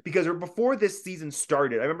remember because before this season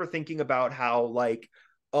started, I remember thinking about how like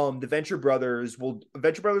the Venture Brothers will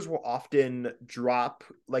often drop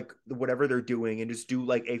like whatever they're doing and just do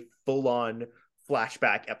like a full-on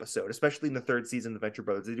flashback episode, especially in the 3rd season of the Venture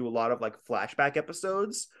Brothers. They do a lot of like flashback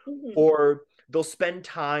episodes, or they'll spend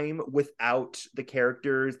time without the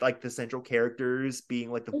characters, like the central characters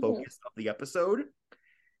being like the focus of the episode.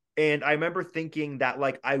 And I remember thinking that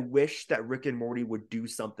like I wish that Rick and Morty would do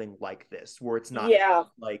something like this, where it's not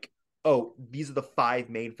like, oh, these are the 5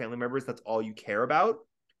 main family members, that's all you care about.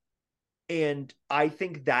 And I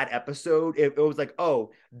think that episode, it was like,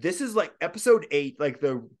 oh, this is like episode 8, like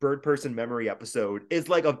the Bird Person memory episode, is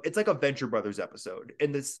like it's like a Venture Brothers episode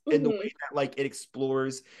in this in the way that like it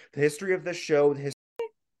explores the history of the show.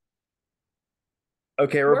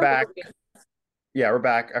 Okay, we're back. Yeah, we're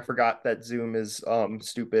back. I forgot that Zoom is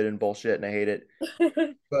stupid and bullshit, and I hate it.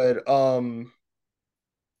 But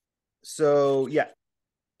so yeah,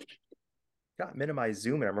 got minimize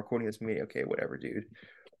Zoom, and I'm recording this meeting. Okay, whatever, dude.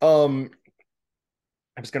 I'm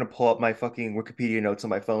just gonna pull up my fucking Wikipedia notes on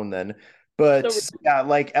my phone then. But yeah,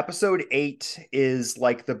 like episode 8 is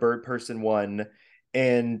like the Bird Person one,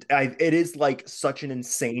 and it is like such an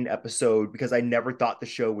insane episode because I never thought the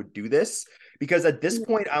show would do this. Because at this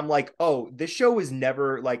point, I'm like, oh, this show is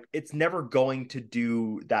never like it's never going to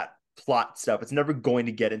do that plot stuff. It's never going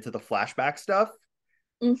to get into the flashback stuff.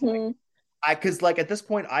 Because like at this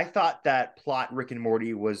point, I thought that plot Rick and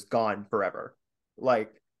Morty was gone forever.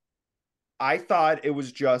 Like, I thought it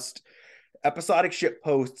was just episodic shit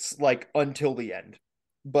posts like until the end.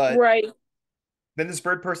 But then this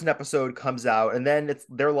Bird Person episode comes out, and then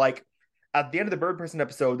they're like, at the end of the Bird Person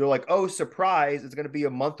episode, they're like, oh, surprise, it's gonna be a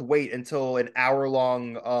month wait until an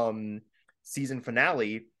hour-long season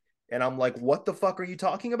finale. And I'm like, what the fuck are you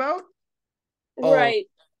talking about? Um, Right.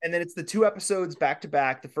 and then it's the 2 episodes back to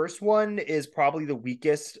back. The first one is probably the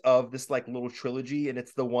weakest of this like little trilogy, and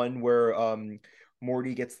it's the one where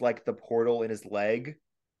Morty gets like the portal in his leg.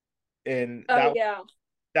 And Oh yeah.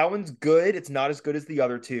 that one's good. It's not as good as the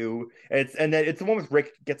other two. And then it's the one with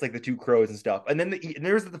Rick gets like the two crows and stuff. And then and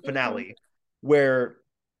there's the Hmm. finale where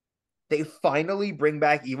they finally bring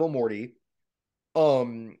back Evil Morty.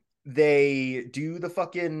 They do the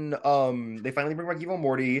fucking they finally bring back Evil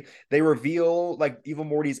Morty. They reveal like Evil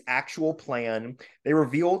Morty's actual plan. They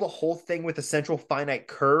reveal the whole thing with the central finite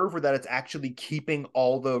curve, where that it's actually keeping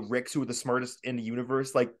all the Ricks who are the smartest in the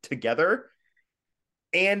universe like together.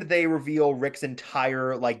 And they reveal Rick's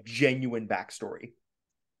entire like genuine backstory.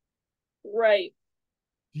 Right.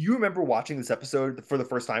 Do you remember watching this episode for the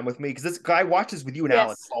first time with me? Because this guy watched this with you and Alan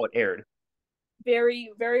Yes. while it aired.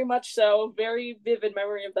 Very, very much so. Very vivid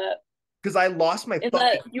memory of that. Because I lost my In fucking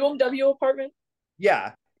that UMW apartment.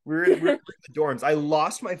 yeah. We were in the dorms. I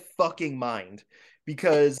lost my fucking mind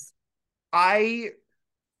because I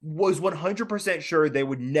was 100% sure they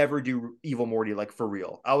would never do Evil Morty like for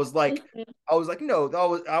real. Mhm. I was like,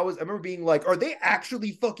 no, I remember being like, are they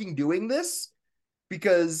actually fucking doing this?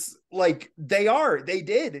 Because like they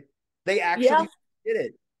did. They Yeah. actually did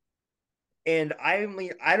it. And I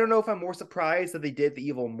don't know if I'm more surprised that they did the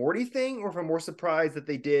Evil Morty thing or if I'm more surprised that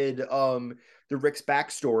they did the Rick's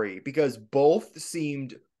backstory because both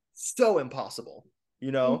seemed so impossible,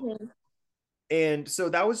 you know? Hmm. And so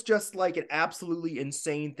that was just like an absolutely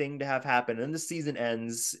insane thing to have happen. And the season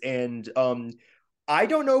ends and I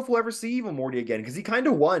don't know if we'll ever see Evil Morty again because he kind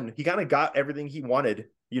of won. He kind of got everything he wanted,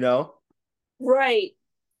 you know? Right.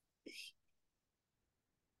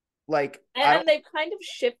 Like I And don't they've kind of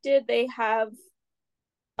shifted. They have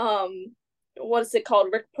what is it called?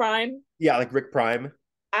 Rick Prime yeah, like Rick Prime.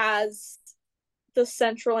 as the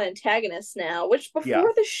central antagonist now, which Yeah.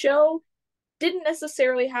 before the show didn't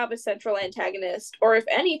necessarily have a central antagonist, or if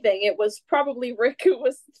anything, it was probably Rick who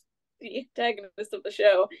was the antagonist of the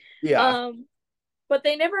show. Yeah. Um, but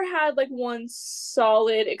they never had like one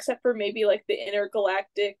solid, except for maybe like the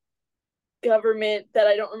intergalactic government that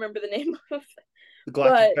I don't remember the name of. The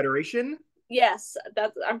Galactic But Federation? yes,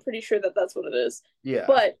 that's I'm pretty sure that that's what it is. Yeah.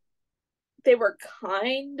 But they were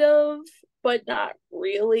kind of, but not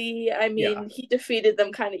really. I Yeah. mean, he defeated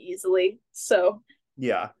them kind of easily. So,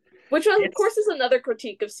 Yeah. which of It's course is another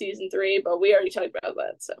critique of season three, but we already talked about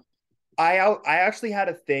that. So, I actually had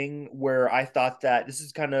a thing where I thought that this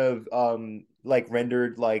is kind of like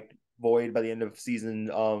rendered like void by the end of season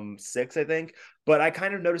 6, I think. But I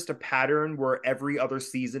kind of noticed a pattern where every other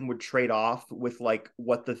season would trade off with like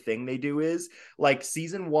what the thing they do is. Like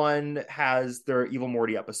season 1 has their Evil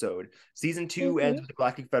Morty episode. Season 2 ends mm-hmm. with the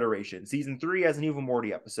Galactic Federation. Season 3 has an Evil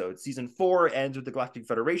Morty episode. Season 4 ends with the Galactic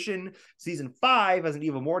Federation. Season 5 has an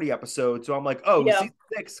Evil Morty episode. So I'm like, oh, Yeah, season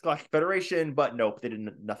 6 Galactic Federation, but nope, they did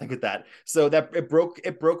nothing with that. So that it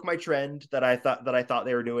broke my trend that I thought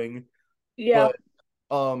they were doing. yeah, But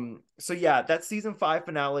so yeah, that season 5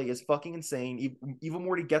 finale is fucking insane. Evil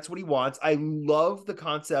Morty gets what he wants. I love the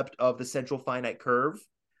concept of the central finite curve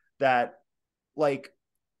that like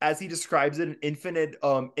as he describes it, an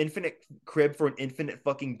infinite crib for an infinite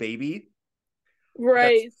fucking baby. That's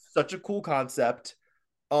right. such a cool concept.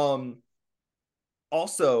 Um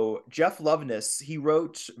Also, Jeff Loveness, he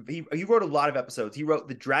wrote a lot of episodes. He wrote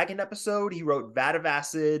the Dragon episode, he wrote Vat of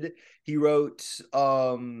Acid, he wrote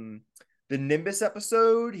the Nimbus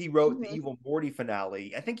episode, he wrote the Mm-hmm. Evil Morty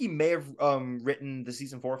finale. I think he may have written the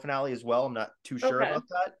season 4 finale as well. I'm not too sure Okay. about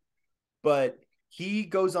that. But he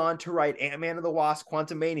goes on to write Ant-Man and the Wasp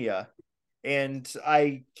Quantumania. And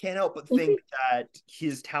I can't help but think that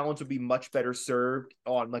his talents would be much better served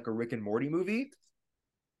on like a Rick and Morty movie.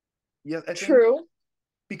 Yeah, I think True.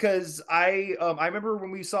 because I remember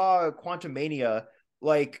when we saw Quantum Mania,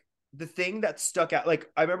 like the thing that stuck out, like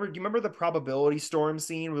do you remember the probability storm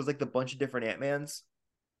scene was like the bunch of different Ant-Mans?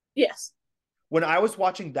 Yes. When I was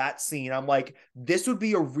watching that scene, I'm like, this would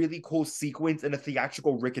be a really cool sequence in a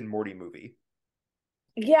theatrical Rick and Morty movie.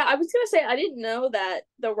 Yeah, I was gonna say I didn't know that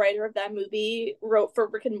the writer of that movie wrote for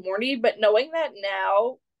Rick and Morty, but knowing that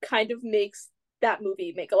now kind of makes that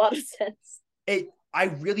movie make a lot of sense. I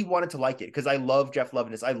really wanted to like it because I love Jeff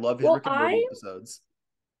Loveness. I love his Well, Rick and Morty episodes.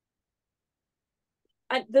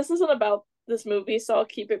 this isn't about this movie, so I'll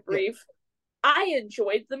keep it Yeah. brief. I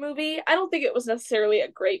enjoyed the movie. I don't think it was necessarily a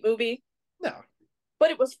great movie, No,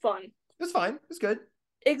 but it was fun. it's fine. It's good.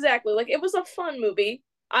 Exactly. Like it was a fun movie.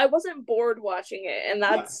 I wasn't bored watching it, and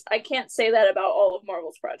Yeah. I can't say that about all of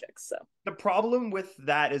Marvel's projects. So, The problem with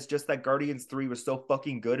that is just that Guardians 3 was so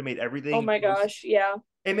fucking good. It made oh everything my gosh, yeah.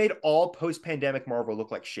 it made all post-pandemic Marvel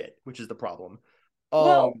look like shit, which is the problem.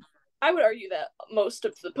 Well, Um I would argue that most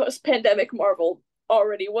of the post-pandemic Marvel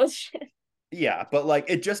already was shit. Yeah, but like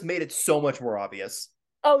it just made it so much more obvious.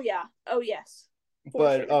 Oh yeah. Oh yes. For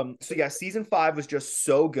But sure. so yeah, season 5 was just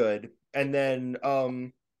so good. And then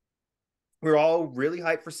we're all really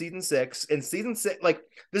hyped for season 6. And season 6, like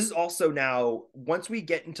this is also now once we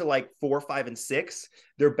get into like 4, 5, and 6,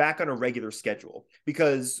 they're back on a regular schedule.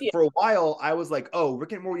 Because Yeah. for a while I was like, oh,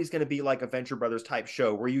 Rick and Morty is gonna be like a Venture Brothers type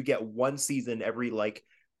show where you get one season every like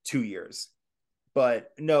 2 years. But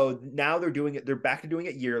no, now they're back to doing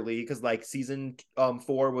it yearly because like season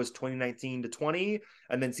 4 was 2019 to 20,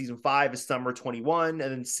 and then season 5 is summer 21,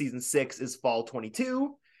 and then season 6 is fall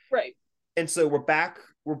 22. Right. And so we're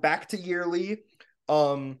back to yearly.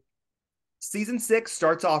 um Season 6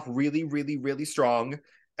 starts off really, really, really strong,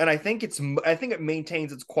 and I think it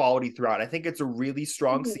maintains its quality throughout. I think it's a really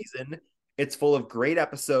strong Mhm. season. It's full of great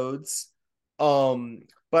episodes.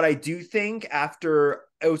 But I do think after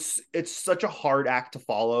it's such a hard act to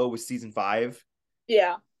follow with season 5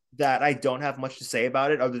 Yeah. that I don't have much to say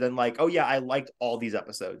about it other than like, oh yeah, I liked all these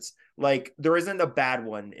episodes. Like there isn't a bad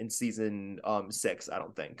one in season 6, I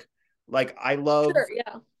don't think. Like Sure.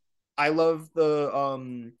 Yeah. I love the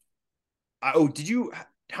oh, did you?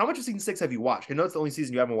 How much of season 6 have you watched? I know it's the only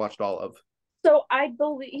season you haven't watched all of. So I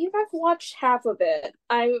believe I've watched half of it.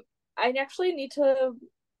 I actually need to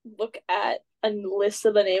look at a list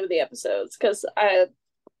of the name of the episodes because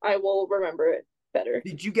I will remember it better.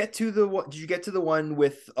 Did you get to the what? Did you get to the one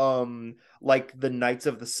with like the Knights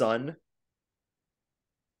of the Sun?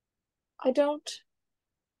 I don't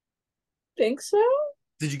think so.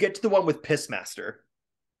 Did you get to the one with Pissmaster?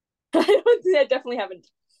 I definitely haven't.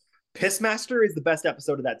 Pissmaster is the best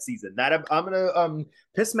episode of that season. That I'm gonna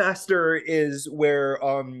Pissmaster is where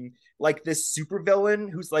like this supervillain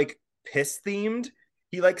who's like piss themed.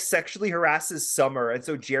 He like sexually harasses Summer, and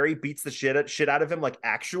so Jerry beats the shit out of him like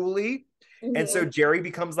actually. And so Mhm. Jerry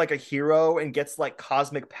becomes like a hero and gets like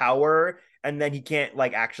cosmic power, and then he can't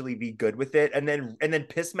like actually be good with it. And then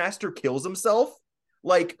Pissmaster kills himself.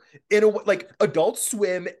 Like in a like Adult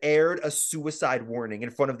Swim aired a suicide warning in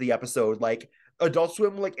front of the episode. Like Adult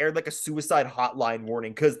Swim like aired like a suicide hotline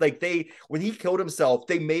warning because like they when he killed himself,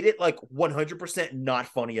 they made it like 100% not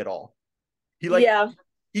funny at all. He like Yeah,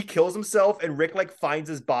 he kills himself and Rick like finds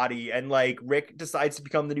his body and like Rick decides to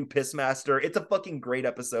become the new piss master. It's a fucking great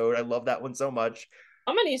episode. I love that one so much.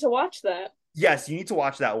 I'm gonna need to watch that. Yes, you need to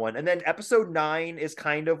watch that one. And then episode 9 is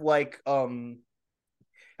kind of like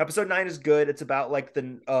episode 9 is good. It's about like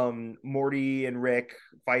the Morty and Rick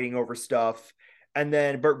fighting over stuff. And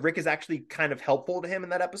then but Rick is actually kind of helpful to him in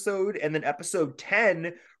that episode. And then episode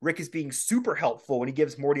 10, Rick is being super helpful when he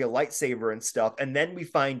gives Morty a lightsaber and stuff. And then we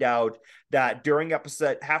find out that during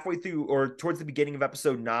episode halfway through or towards the beginning of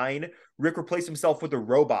episode 9, Rick replaced himself with a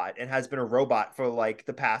robot and has been a robot for like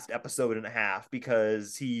the past episode and a half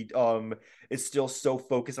because he is still so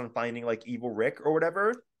focused on finding like evil Rick or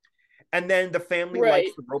whatever. And then the family likes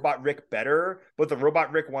Right. the robot Rick better, but the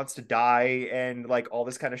robot Rick wants to die, and like all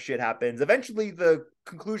this kind of shit happens. Eventually, the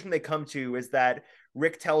conclusion they come to is that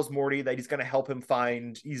Rick tells Morty that he's gonna help him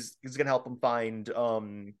find he's gonna help him find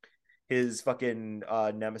his fucking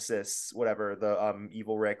nemesis, whatever the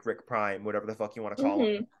evil Rick Prime, whatever the fuck you want to call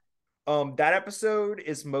him. Hmm. That episode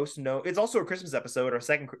is most known. It's also a Christmas episode, or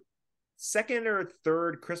second or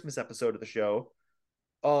third Christmas episode of the show.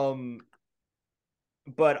 Um,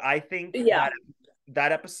 but I think Yeah.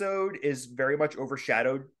 that episode is very much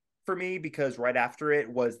overshadowed for me because right after it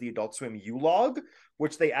was the Adult Swim U-Log,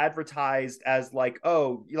 which they advertised as like,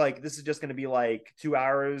 oh, like this is just going to be like 2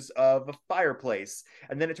 hours of a fireplace,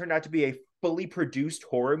 and then it turned out to be a fully produced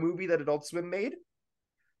horror movie that Adult Swim made.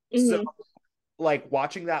 So Hmm. like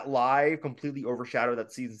watching that live completely overshadowed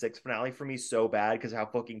that season 6 finale for me so bad because how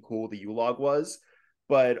fucking cool the U-Log was.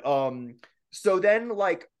 But so then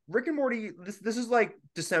like Rick and Morty, this is like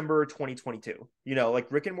December 2022. You know,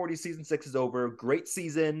 like Rick and Morty season 6 is over. Great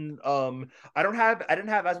season. I didn't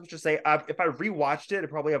have as much to say. If I rewatched it, I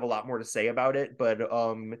probably have a lot more to say about it. But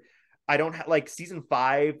I don't have like season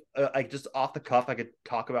 5. Like just off the cuff, I could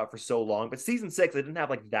talk about for so long. But season 6, I didn't have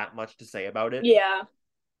like that much to say about it. Yeah.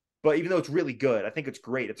 But even though it's really good, I think it's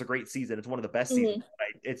great. It's a great season. It's one of the best seasons.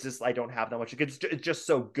 Hmm. It's just I don't have that much. It's just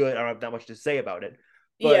so good. I don't have that much to say about it.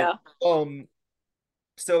 But Yeah.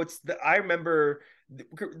 so I remember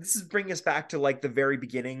this is bringing us back to like the very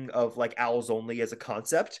beginning of like Owls Only as a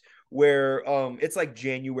concept, where it's like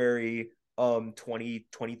January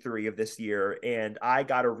 2023 of this year, and I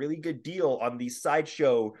got a really good deal on these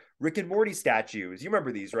sideshow Rick and Morty statues. You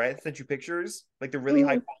remember these, right? I sent you pictures, like the really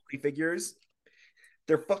high Mhm. quality figures.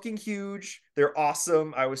 They're fucking huge. They're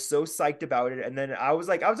awesome. I was so psyched about it. And then I was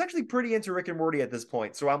actually pretty into Rick and Morty at this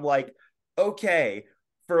point. So I'm like, okay,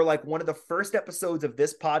 for like one of the first episodes of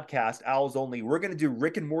this podcast, Owls Only, we're gonna do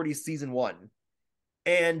Rick and Morty season 1.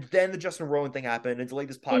 And then the Justin Roiland thing happened and delayed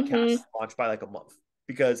this podcast launch by like a month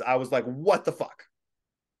because I was like, what the fuck?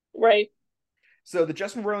 Right. So the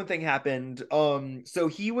Justin Roiland thing happened. So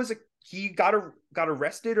he got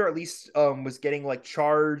arrested, or at least was getting like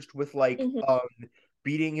charged with like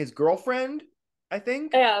beating his girlfriend, I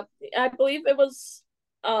think. Yeah, I believe it was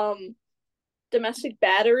domestic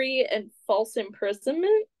battery and false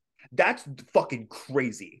imprisonment. That's fucking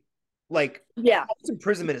crazy. Like, yeah, false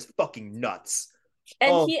imprisonment is fucking nuts.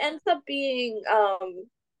 And he ends up being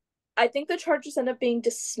I think the charges end up being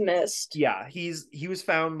dismissed. Yeah, he was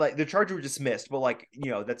found, like, the charges were dismissed, but like,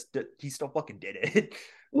 he still fucking did it.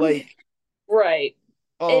 Like, right.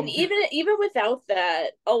 And even without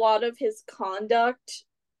that, a lot of his conduct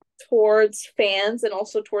towards fans and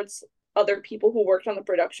also towards other people who worked on the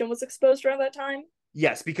production was exposed around that time.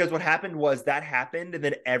 Yes, because what happened was that happened, and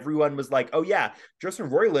then everyone was like, "Oh yeah, Justin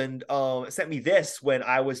Roiland sent me this when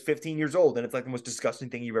I was 15 years old, and it's like the most disgusting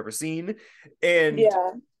thing you've ever seen." And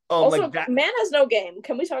yeah, also, like that, man has no game.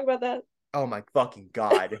 Can we talk about that? Oh my fucking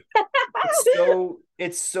god!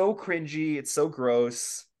 it's so cringy. It's so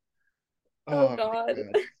gross. Oh god.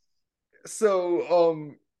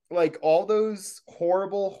 So like all those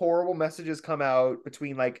horrible messages come out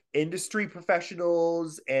between like industry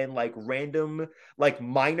professionals and like random like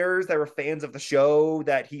minors that were fans of the show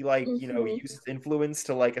that he like uses influence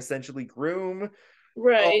to like essentially groom.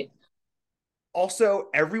 Right. Also,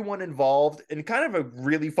 everyone involved, in kind of a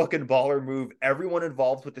really fucking baller move, everyone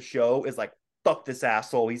involved with the show is like, fuck this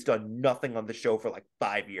asshole, he's done nothing on the show for like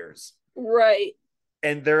 5 years. Right.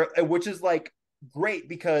 And which is like great,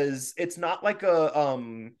 because it's not like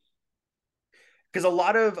because a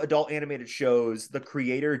lot of adult animated shows, the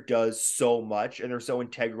creator does so much and they're so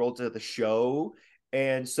integral to the show,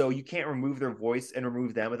 and so you can't remove their voice and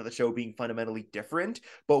remove them without the show being fundamentally different.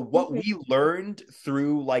 But what we learned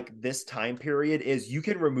through like this time period is you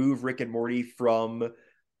can remove Rick and Morty from,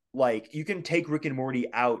 like, you can take Rick and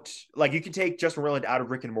Morty out, like you can take Justin Roiland out of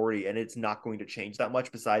Rick and Morty and it's not going to change that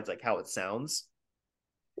much besides like how it sounds.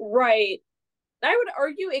 Right. I would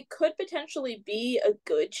argue it could potentially be a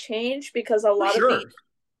good change, because a lot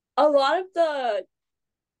of the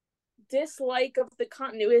dislike of the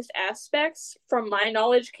continuist aspects, from my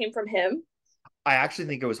knowledge, came from him. I actually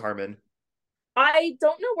think it was Harmon. I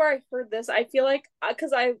don't know where I heard this. I feel like,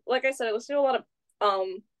 because like I said, I listen to a lot of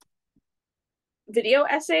video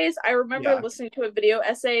essays. I remember listening to a video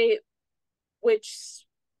essay which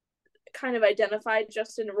kind of identified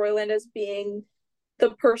Justin Roiland as being the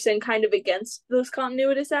person kind of against those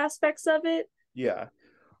continuous aspects of it. Yeah.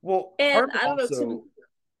 Well, and Harmon I don't also... know.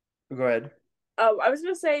 Go ahead. I was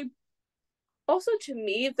gonna say, also to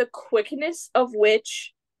me, the quickness of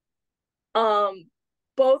which,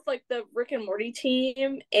 both like the Rick and Morty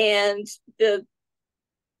team and the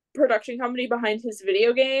production company behind his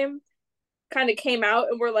video game kind of came out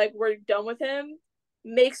and were like, we're done with him,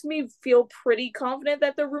 makes me feel pretty confident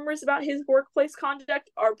that the rumors about his workplace conduct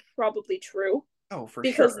are probably true. Oh, for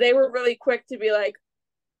sure. Because they were really quick to be like,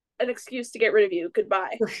 an excuse to get rid of you.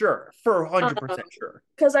 Goodbye. For sure. For 100% sure.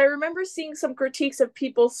 Because I remember seeing some critiques of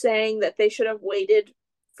people saying that they should have waited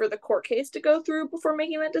for the court case to go through before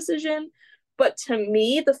making that decision. But to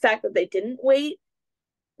me, the fact that they didn't wait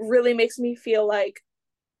really makes me feel like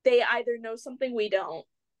they either know something we don't.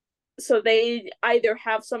 So they either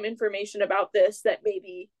have some information about this that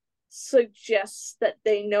maybe suggests that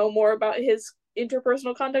they know more about his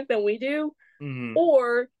interpersonal conduct than we do,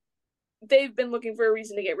 or they've been looking for a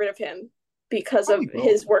reason to get rid of him because of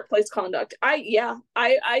his workplace conduct. I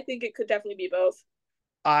think it could definitely be both.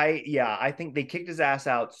 I think they kicked his ass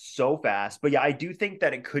out so fast. But yeah, I do think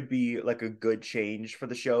that it could be like a good change for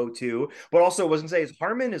the show too. But also, I was gonna say,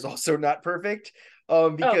 Harmon is also not perfect.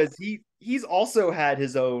 Because he's also had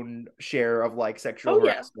his own share of like sexual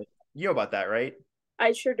harassment. You know about that, right?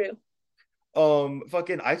 I sure do.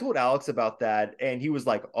 I told Alex about that, and he was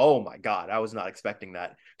like, "Oh my god, I was not expecting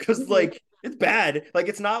that." Because like it's bad. Like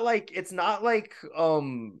it's not like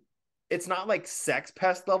sex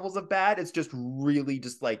pest levels of bad. It's just really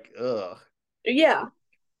just like ugh. Yeah.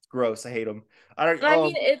 It's gross. I hate him. I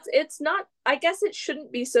mean, it's not. I guess it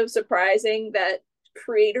shouldn't be so surprising that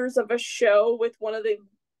creators of a show with one of the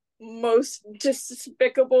most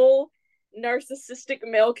despicable narcissistic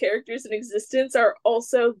male characters in existence are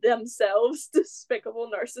also themselves despicable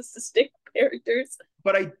narcissistic characters.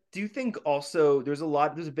 But I do think also I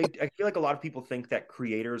feel like a lot of people think that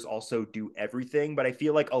creators also do everything, but I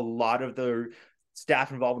feel like a lot of the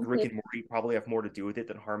staff involved with Rick and Morty probably have more to do with it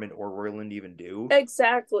than Harmon or Roiland even do.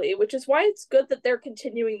 Exactly, which is why it's good that they're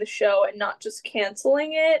continuing the show and not just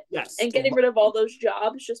canceling it Yes. and getting rid of all those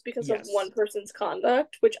jobs just because of Yes. one person's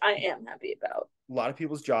conduct, which I am happy about. A lot of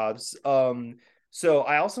people's jobs. So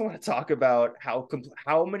I also want to talk about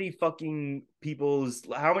how many fucking people's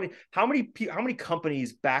how many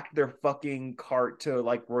companies backed their fucking cart to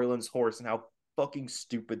like Roiland's horse and how fucking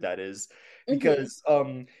stupid that is. Because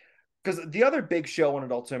because the other big show on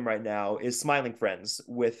Adult Swim right now is Smiling Friends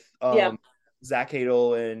with Yeah. Zach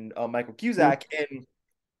Hadel and Michael Cusack, and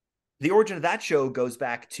the origin of that show goes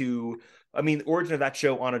back to, I mean, the origin of that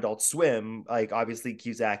show on Adult Swim, like obviously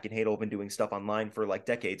Cusack and Hadel have been doing stuff online for like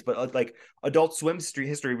decades, but like Adult Swim's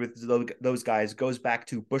history with those guys goes back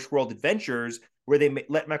to Bushworld Adventures, where they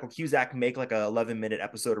let Michael Cusack make like a 11-minute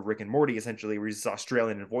episode of Rick and Morty, essentially, where he's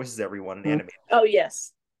Australian and voices everyone and animated. Oh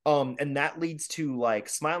yes. And that leads to like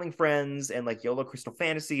Smiling Friends and like YOLO Crystal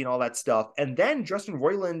Fantasy and all that stuff. And then Justin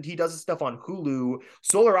Roiland, he does his stuff on Hulu,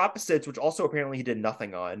 Solar Opposites, which also apparently he did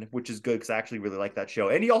nothing on, which is good because I actually really like that show.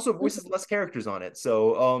 And he also voices less characters on it.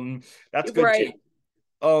 So that's good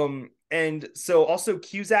too. And so also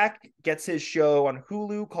Cusack gets his show on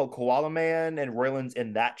Hulu called Koala Man, and Roiland's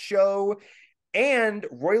in that show. And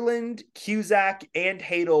Roiland, Cusack, and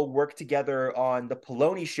Hadel work together on the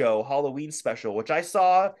Poloni Show Halloween special, which I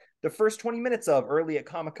saw the first 20 minutes of early at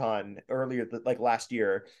Comic-Con earlier, like last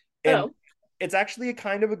year. And it's actually a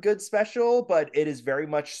kind of a good special, but it is very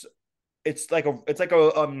much it's like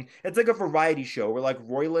a variety show where like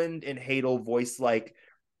Roiland and Hadel voice like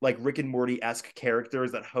Rick and Morty-esque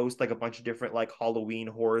characters that host like a bunch of different like Halloween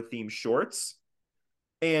horror themed shorts.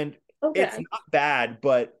 And it's not bad,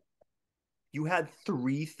 but you had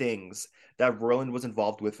 3 things that Roiland was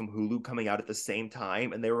involved with from Hulu coming out at the same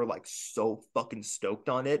time, and they were like so fucking stoked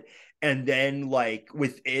on it. And then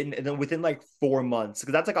within like 4 months,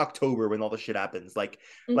 because that's like October when all the shit happens, like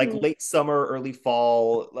late summer, early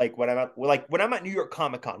fall, like when I'm at New York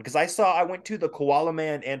Comic Con, because I went to the Koala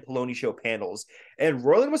Man and Poloni Show panels, and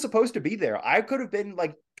Roiland was supposed to be there. I could have been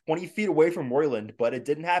like 20 feet away from Roiland, but it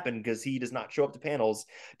didn't happen because he does not show up to panels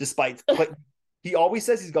despite he always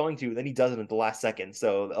says he's going to, then he doesn't at the last second.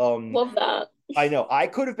 So love that. I know I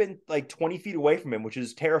could have been like 20 feet away from him, which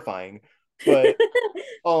is terrifying. But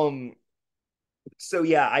so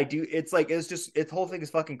yeah, I do. It's like the whole thing is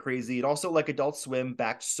fucking crazy. And also like Adult Swim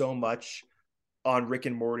backed so much on Rick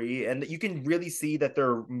and Morty, and you can really see that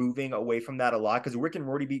they're moving away from that a lot, because Rick and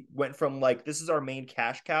Morty went from like this is our main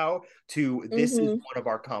cash cow to this is one of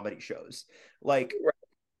our comedy shows. Like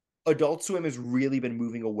Adult Swim has really been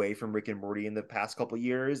moving away from Rick and Morty in the past couple of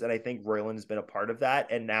years, and I think Roiland has been a part of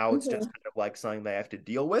that, and now it's just kind of like something they have to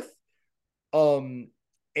deal with.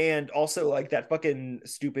 And also like that fucking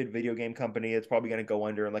stupid video game company, it's probably going to go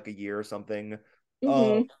under in like a year or something.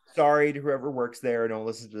 Sorry to whoever works there, don't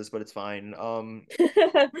listen to this, but it's fine.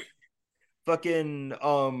 Fucking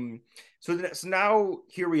so now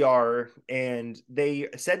here we are, and they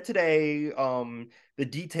said today the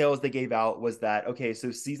details they gave out was that okay,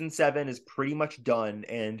 so season 7 is pretty much done,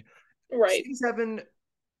 and season 7,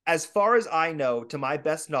 as far as I know, to my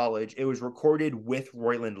best knowledge, it was recorded with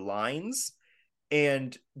Roiland lines,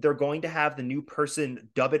 and they're going to have the new person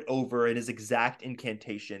dub it over in his exact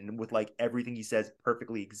incantation with like everything he says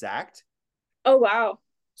perfectly exact. Oh wow.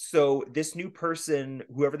 So this new person,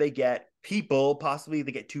 whoever they get, possibly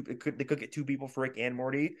they could get 2 people for Rick and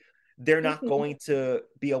Morty. They're not going to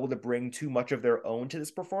be able to bring too much of their own to this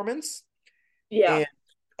performance. Yeah.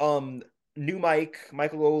 And new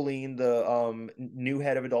Michael O'Lean, the new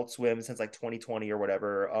head of Adult Swim since like 2020 or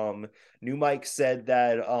whatever. New Mike said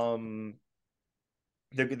that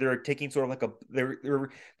they're taking sort of like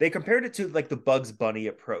they compared it to like the Bugs Bunny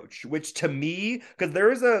approach, which to me, because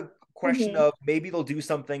there is a question of maybe they'll do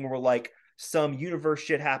something where like some universe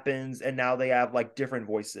shit happens and now they have like different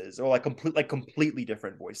voices, or like completely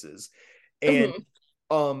different voices. And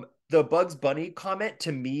the Bugs Bunny comment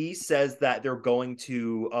to me says that they're going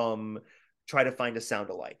to try to find a sound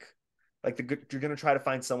alike. Like you're gonna try to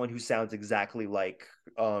find someone who sounds exactly like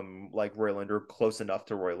Roiland, or close enough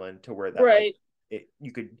to Roiland to where that like,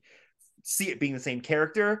 you could see it being the same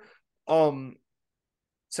character.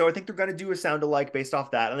 So I think they're going to do a sound alike based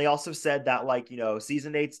off that. And they also said that, like, you know,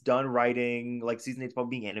 season 8's done writing, like season 8's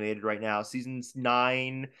probably being animated right now. Season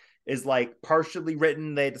 9 is like partially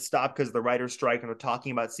written. They had to stop because of the writer's strike, and they're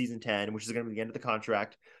talking about season 10, which is going to be the end of the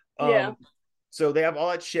contract. So they have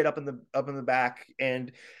all that shit up in the back,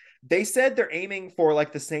 and they said they're aiming for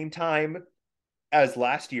like the same time as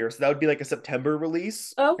last year. So that would be like a September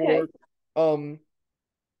release. Okay. I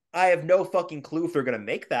have no fucking clue if they're going to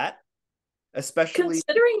make that. especially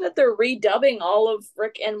Considering that they're redubbing all of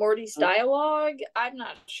Rick and Morty's dialogue, I'm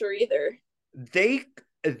not sure either. they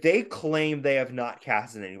they claim they have not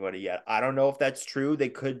casted anybody yet. I don't know if that's true.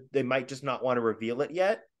 They might just not want to reveal it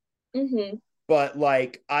yet. Mm-hmm. But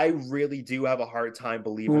like, I really do have a hard time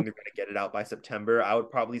believing they're going to get it out by September. I would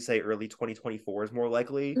probably say early 2024 is more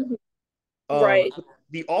likely. Mm-hmm. Um, Right.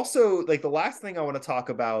 the also like the last thing I want to talk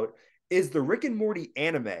about is the Rick and Morty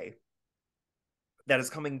anime that is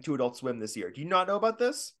coming to Adult Swim this year. Do you not know about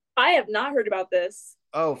this? I have not heard about this.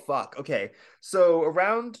 Oh fuck. Okay. So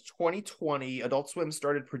around 2020, Adult Swim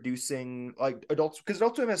started producing like adults because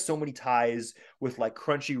Adult Swim has so many ties with like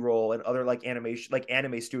Crunchyroll and other like animation like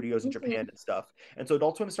anime studios in Mm-hmm. Japan and stuff. And so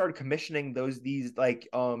Adult Swim started commissioning these like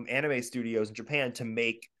anime studios in Japan to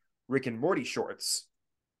make Rick and Morty shorts.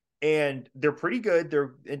 And they're pretty good.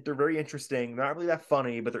 They're very interesting. They're not really that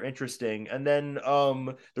funny, but they're interesting. And then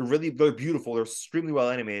they're beautiful. They're extremely well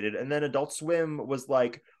animated. And then Adult Swim was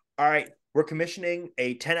like, all right, we're commissioning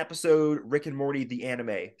a 10 episode Rick and Morty the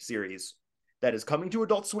anime series that is coming to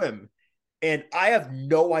Adult Swim. And I have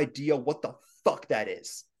no idea what the fuck that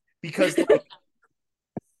is. Because like,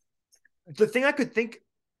 the thing I could think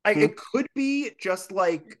it could be just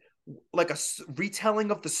like a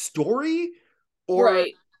retelling of the story, or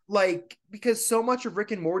Right. like because so much of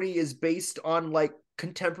Rick and Morty is based on like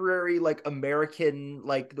contemporary like American,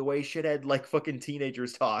 like the way shithead like fucking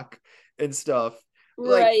teenagers talk and stuff.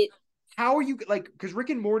 Like, Right. how are you like, because Rick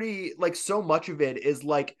and Morty, like so much of it is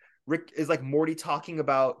like Rick is like Morty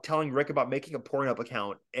telling Rick about making a Pornhub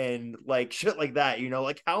account and like shit like that,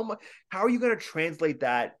 like how are you going to translate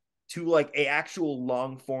that to like a actual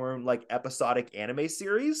long form like episodic anime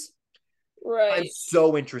series? I'm Right.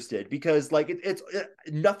 so interested because like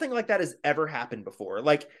nothing like that has ever happened before.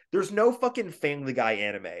 Like there's no fucking Family Guy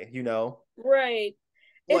anime. Right.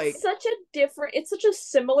 Like It's such a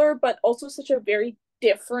similar, but also such a very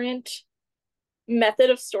different method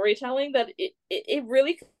of storytelling that it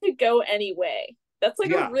really could go any way. That's like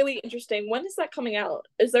a yeah, really interesting. When is that coming out?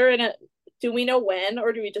 Do we know when,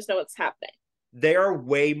 or do we just know it's happening? they are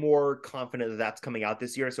way more confident that that's coming out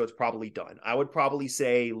this year, so it's probably done. I would probably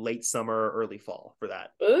say late summer, early fall for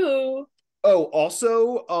that. Ooh. Oh,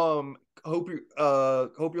 also, hope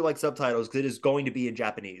you like subtitles because it is going to be in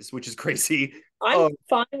Japanese, which is crazy. I'm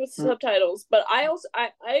fine with subtitles, but I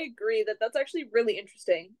agree that that's actually really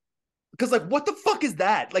interesting. Because like, what the fuck is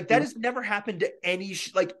that? Like, that has never happened to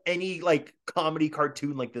any like comedy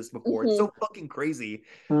cartoon like this before. It's Mm-hmm. so fucking crazy.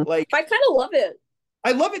 Like, I kind of love it.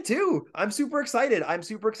 I love it too. I'm super excited. I'm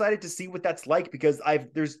super excited to see what that's like because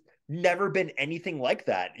there's never been anything like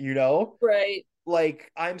that. Right.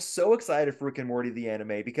 Like, I'm so excited for Rick and Morty the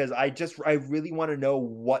anime because I really want to know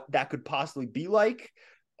what that could possibly be like.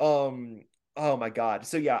 Oh my god.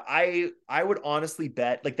 So yeah, I would honestly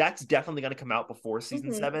bet like that's definitely going to come out before season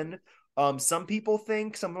Mm-hmm. 7.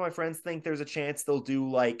 Some of my friends think there's a chance they'll do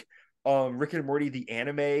like Rick and Morty the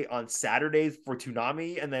anime on Saturdays for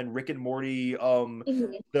Toonami, and then Rick and Morty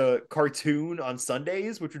Mm-hmm. the cartoon on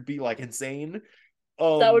Sundays, which would be like insane.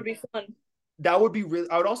 That would Um be fun. that would be really.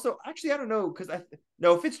 I would also actually, I don't know, because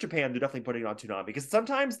no, if it's Japan, they're definitely putting it on Toonami because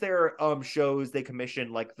sometimes their shows they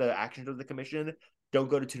commission, like the action shows they commission, don't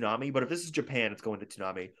go to Toonami. But if this is Japan, it's going to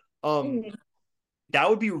Toonami. Um, Mm-hmm. that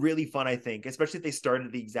would be really fun, I think, especially if they started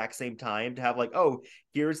at the exact same time to have like, oh,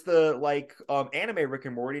 here's the like anime Rick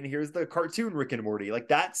and Morty and here's the cartoon Rick and Morty. Like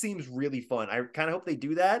that seems really fun. I kind of hope they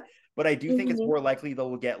do that, but I do think it's Mm-hmm. more likely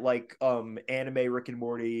they'll get like anime Rick and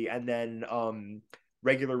Morty and then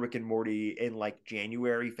regular Rick and Morty in like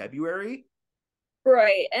January, February.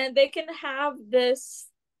 Right. And they can have this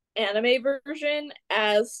anime version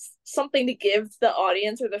as something to give the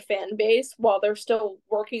audience or the fan base while they're still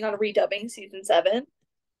working on redubbing season 7.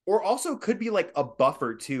 Or also could be like a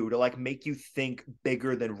buffer too to like make you think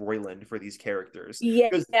bigger than Royland for these characters.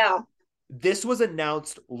 Because Yeah. this was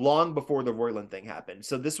announced long before the Royland thing happened.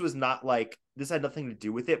 So this was not like this had nothing to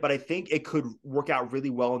do with it, but I think it could work out really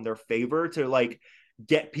well in their favor to like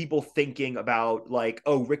get people thinking about like,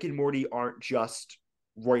 oh, Rick and Morty aren't just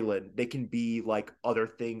Royland. They can be like other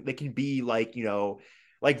things. They can be like,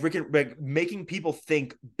 like Rick and like making people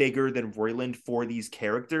think bigger than Royland for these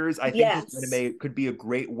characters. I think this Yes. anime could be a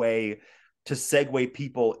great way to segue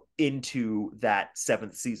people into that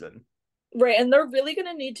 7th season. Right. And they're really going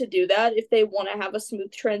to need to do that if they want to have a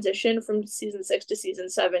smooth transition from season 6 to season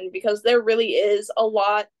 7, because there really is a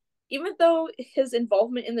lot. Even though his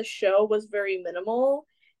involvement in the show was very minimal,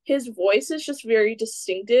 his voice is just very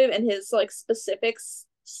distinctive, and his like specific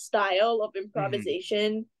style of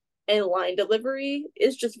improvisation and line delivery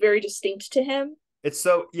is just very distinct to him. It's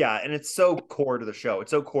so, yeah, and it's so core to the show.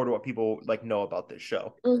 It's so core to what people like know about this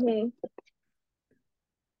show. Mm-hmm.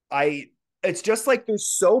 I it's just like there's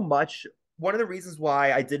so much. One of the reasons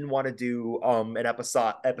why I didn't want to do an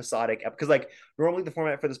episodic because like normally the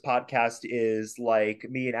format for this podcast is like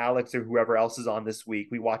me and Alex or whoever else is on this week,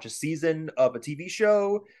 we watch a season of a TV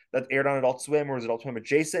show that aired on Adult Swim or is Adult Swim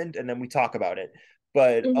adjacent, and then we talk about it.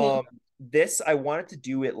 But Mhm. this I wanted to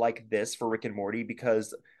do it like this for Rick and Morty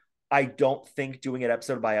because I don't think doing it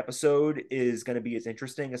episode by episode is going to be as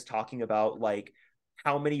interesting as talking about like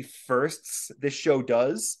how many firsts this show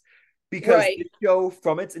does, because Right. this show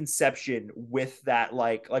from its inception with that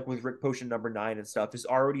like with Rick Potion number 9 and stuff is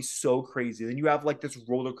already so crazy. Then you have like this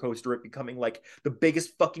roller coaster, it becoming like the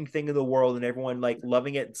biggest fucking thing in the world and everyone like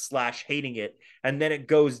loving it slash hating it, and then it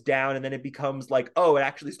goes down and then it becomes like, oh, it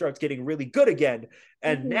actually starts getting really good again.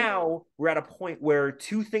 And Mhm. now we're at a point where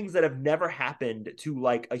two things that have never happened to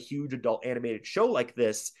like a huge adult animated show like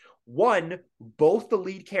this: one, both the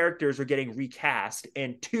lead characters are getting recast,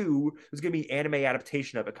 and two, there's going to be anime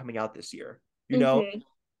adaptation of it coming out this year. You know, Mhm.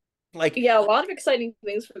 like Yeah, a lot of exciting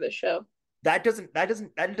things for this show. that doesn't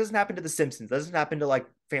happen to The Simpsons. That doesn't happen to like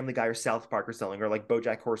Family Guy or South Park or something, or like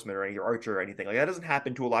BoJack Horseman or any or Archer or anything. Like that doesn't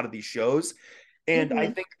happen to a lot of these shows. And I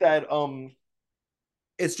Mhm. think that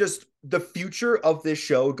it's just the future of this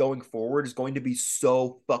show going forward is going to be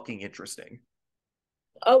so fucking interesting.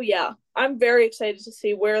 Oh yeah, I'm very excited to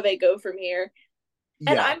see where they go from here.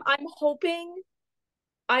 And Yeah,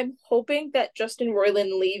 I'm hoping that Justin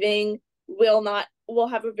Roiland leaving will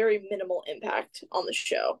have a very minimal impact on the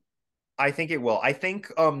show. I think it will. I think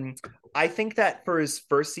that for his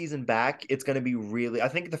first season back, it's going to be really. I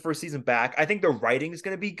think the first season back, I think the writing is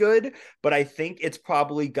going to be good, but I think it's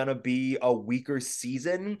probably going to be a weaker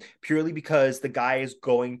season purely because the guy is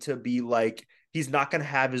going to be like he's not going to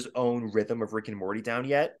have his own rhythm of Rick and Morty down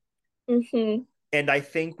yet. Mhm. And I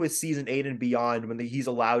think with season 8 and beyond, when he's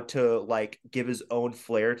allowed to like give his own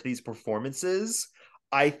flair to these performances,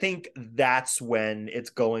 I think that's when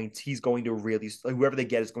he's going to really like whoever they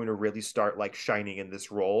get is going to really start like shining in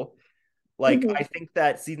this role. Like Mhm. I think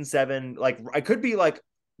that season 7, like I could be like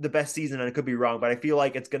the best season and it could be wrong, but I feel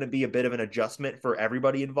like it's going to be a bit of an adjustment for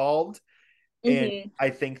everybody involved. And Mhm. I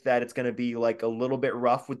think that it's going to be like a little bit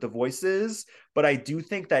rough with the voices, but I do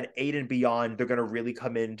think that 8 and beyond, they're going to really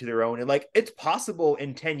come into their own. And like, it's possible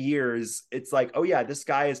in 10 years, it's like, oh yeah, this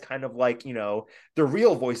guy is kind of like, the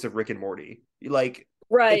real voice of Rick and Morty. Like, it's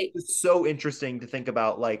Right. just so interesting to think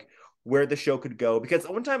about like where the show could go. Because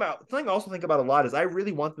something I also think about a lot is I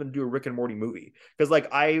really want them to do a Rick and Morty movie. Because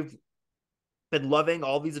like I've been loving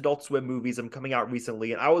all these Adult Swim movies I'm coming out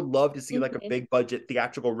recently, and I would love to see like a Mhm. big budget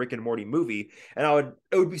theatrical Rick and Morty movie. And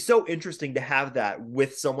it would be so interesting to have that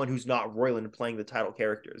with someone who's not Roiland playing the title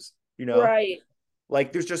characters. Right.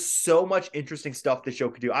 Like there's just so much interesting stuff the show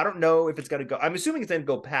could do. I don't know if it's gonna go. I'm assuming it's gonna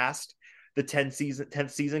go past the 10th season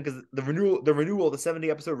because the 70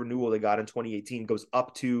 episode renewal they got in 2018 goes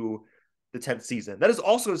up to the 10th season. That is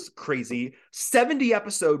also crazy. 70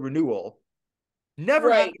 episode renewal. Never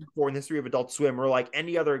Right. happened before in the history of Adult Swim or like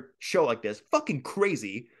any other show like this. Fucking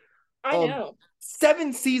crazy. I Um, know.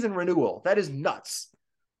 7 season renewal. That is nuts.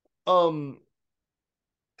 Um,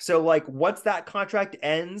 so like once that contract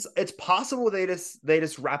ends, it's possible they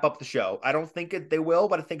just wrap up the show. I don't think they will,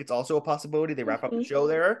 but I think it's also a possibility they wrap up the Mhm. show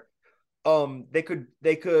there.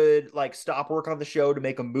 They could like stop work on the show to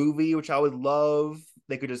make a movie, which I would love.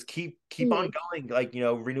 They could just keep on Mhm. going, like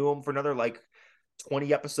renew them for another like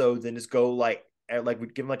 20 episodes and just go like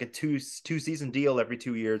we'd give them like a two season deal every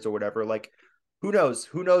 2 years or whatever. Like who knows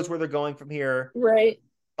where they're going from here. Right.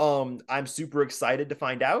 I'm super excited to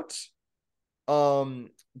find out.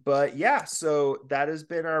 But yeah, so that has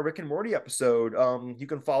been our Rick and Morty episode. You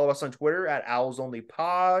can follow us on Twitter at Owls Only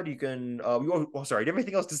Pod. You can sorry, do you have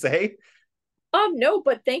anything else to say? No,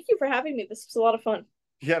 but thank you for having me. This was a lot of fun.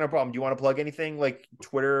 Yeah, no problem. Do you want to plug anything like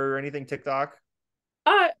Twitter or anything, TikTok?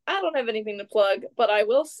 I don't have anything to plug, but I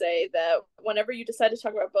will say that whenever you decide to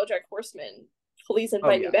talk about BoJack Horseman, please Oh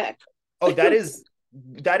invite me yeah. back. Oh, that is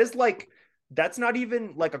like that's not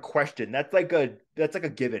even like a question. That's like a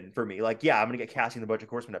given for me. Like, yeah, I'm gonna get casting the BoJack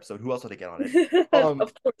Horseman episode. Who else would I get on it? Um,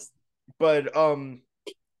 Of course. but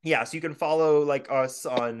yeah, so you can follow like us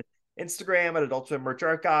on Instagram at Adult Swim Merch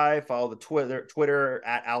Archive. Follow the Twitter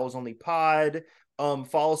at Owls Only Pod.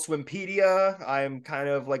 Follow Swimpedia. I'm kind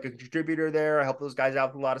of like a contributor there. I help those guys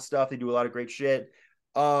out with a lot of stuff. They do a lot of great shit.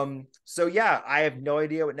 So yeah, I have no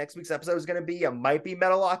idea what next week's episode is gonna be. It might be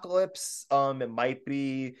Metalocalypse. It might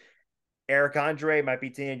be Eric Andre, it might be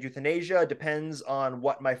Teenage Euthanasia. It depends on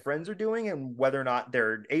what my friends are doing and whether or not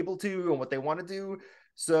they're able to and what they want to do.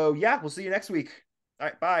 So yeah, we'll see you next week. All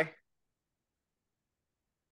right, bye.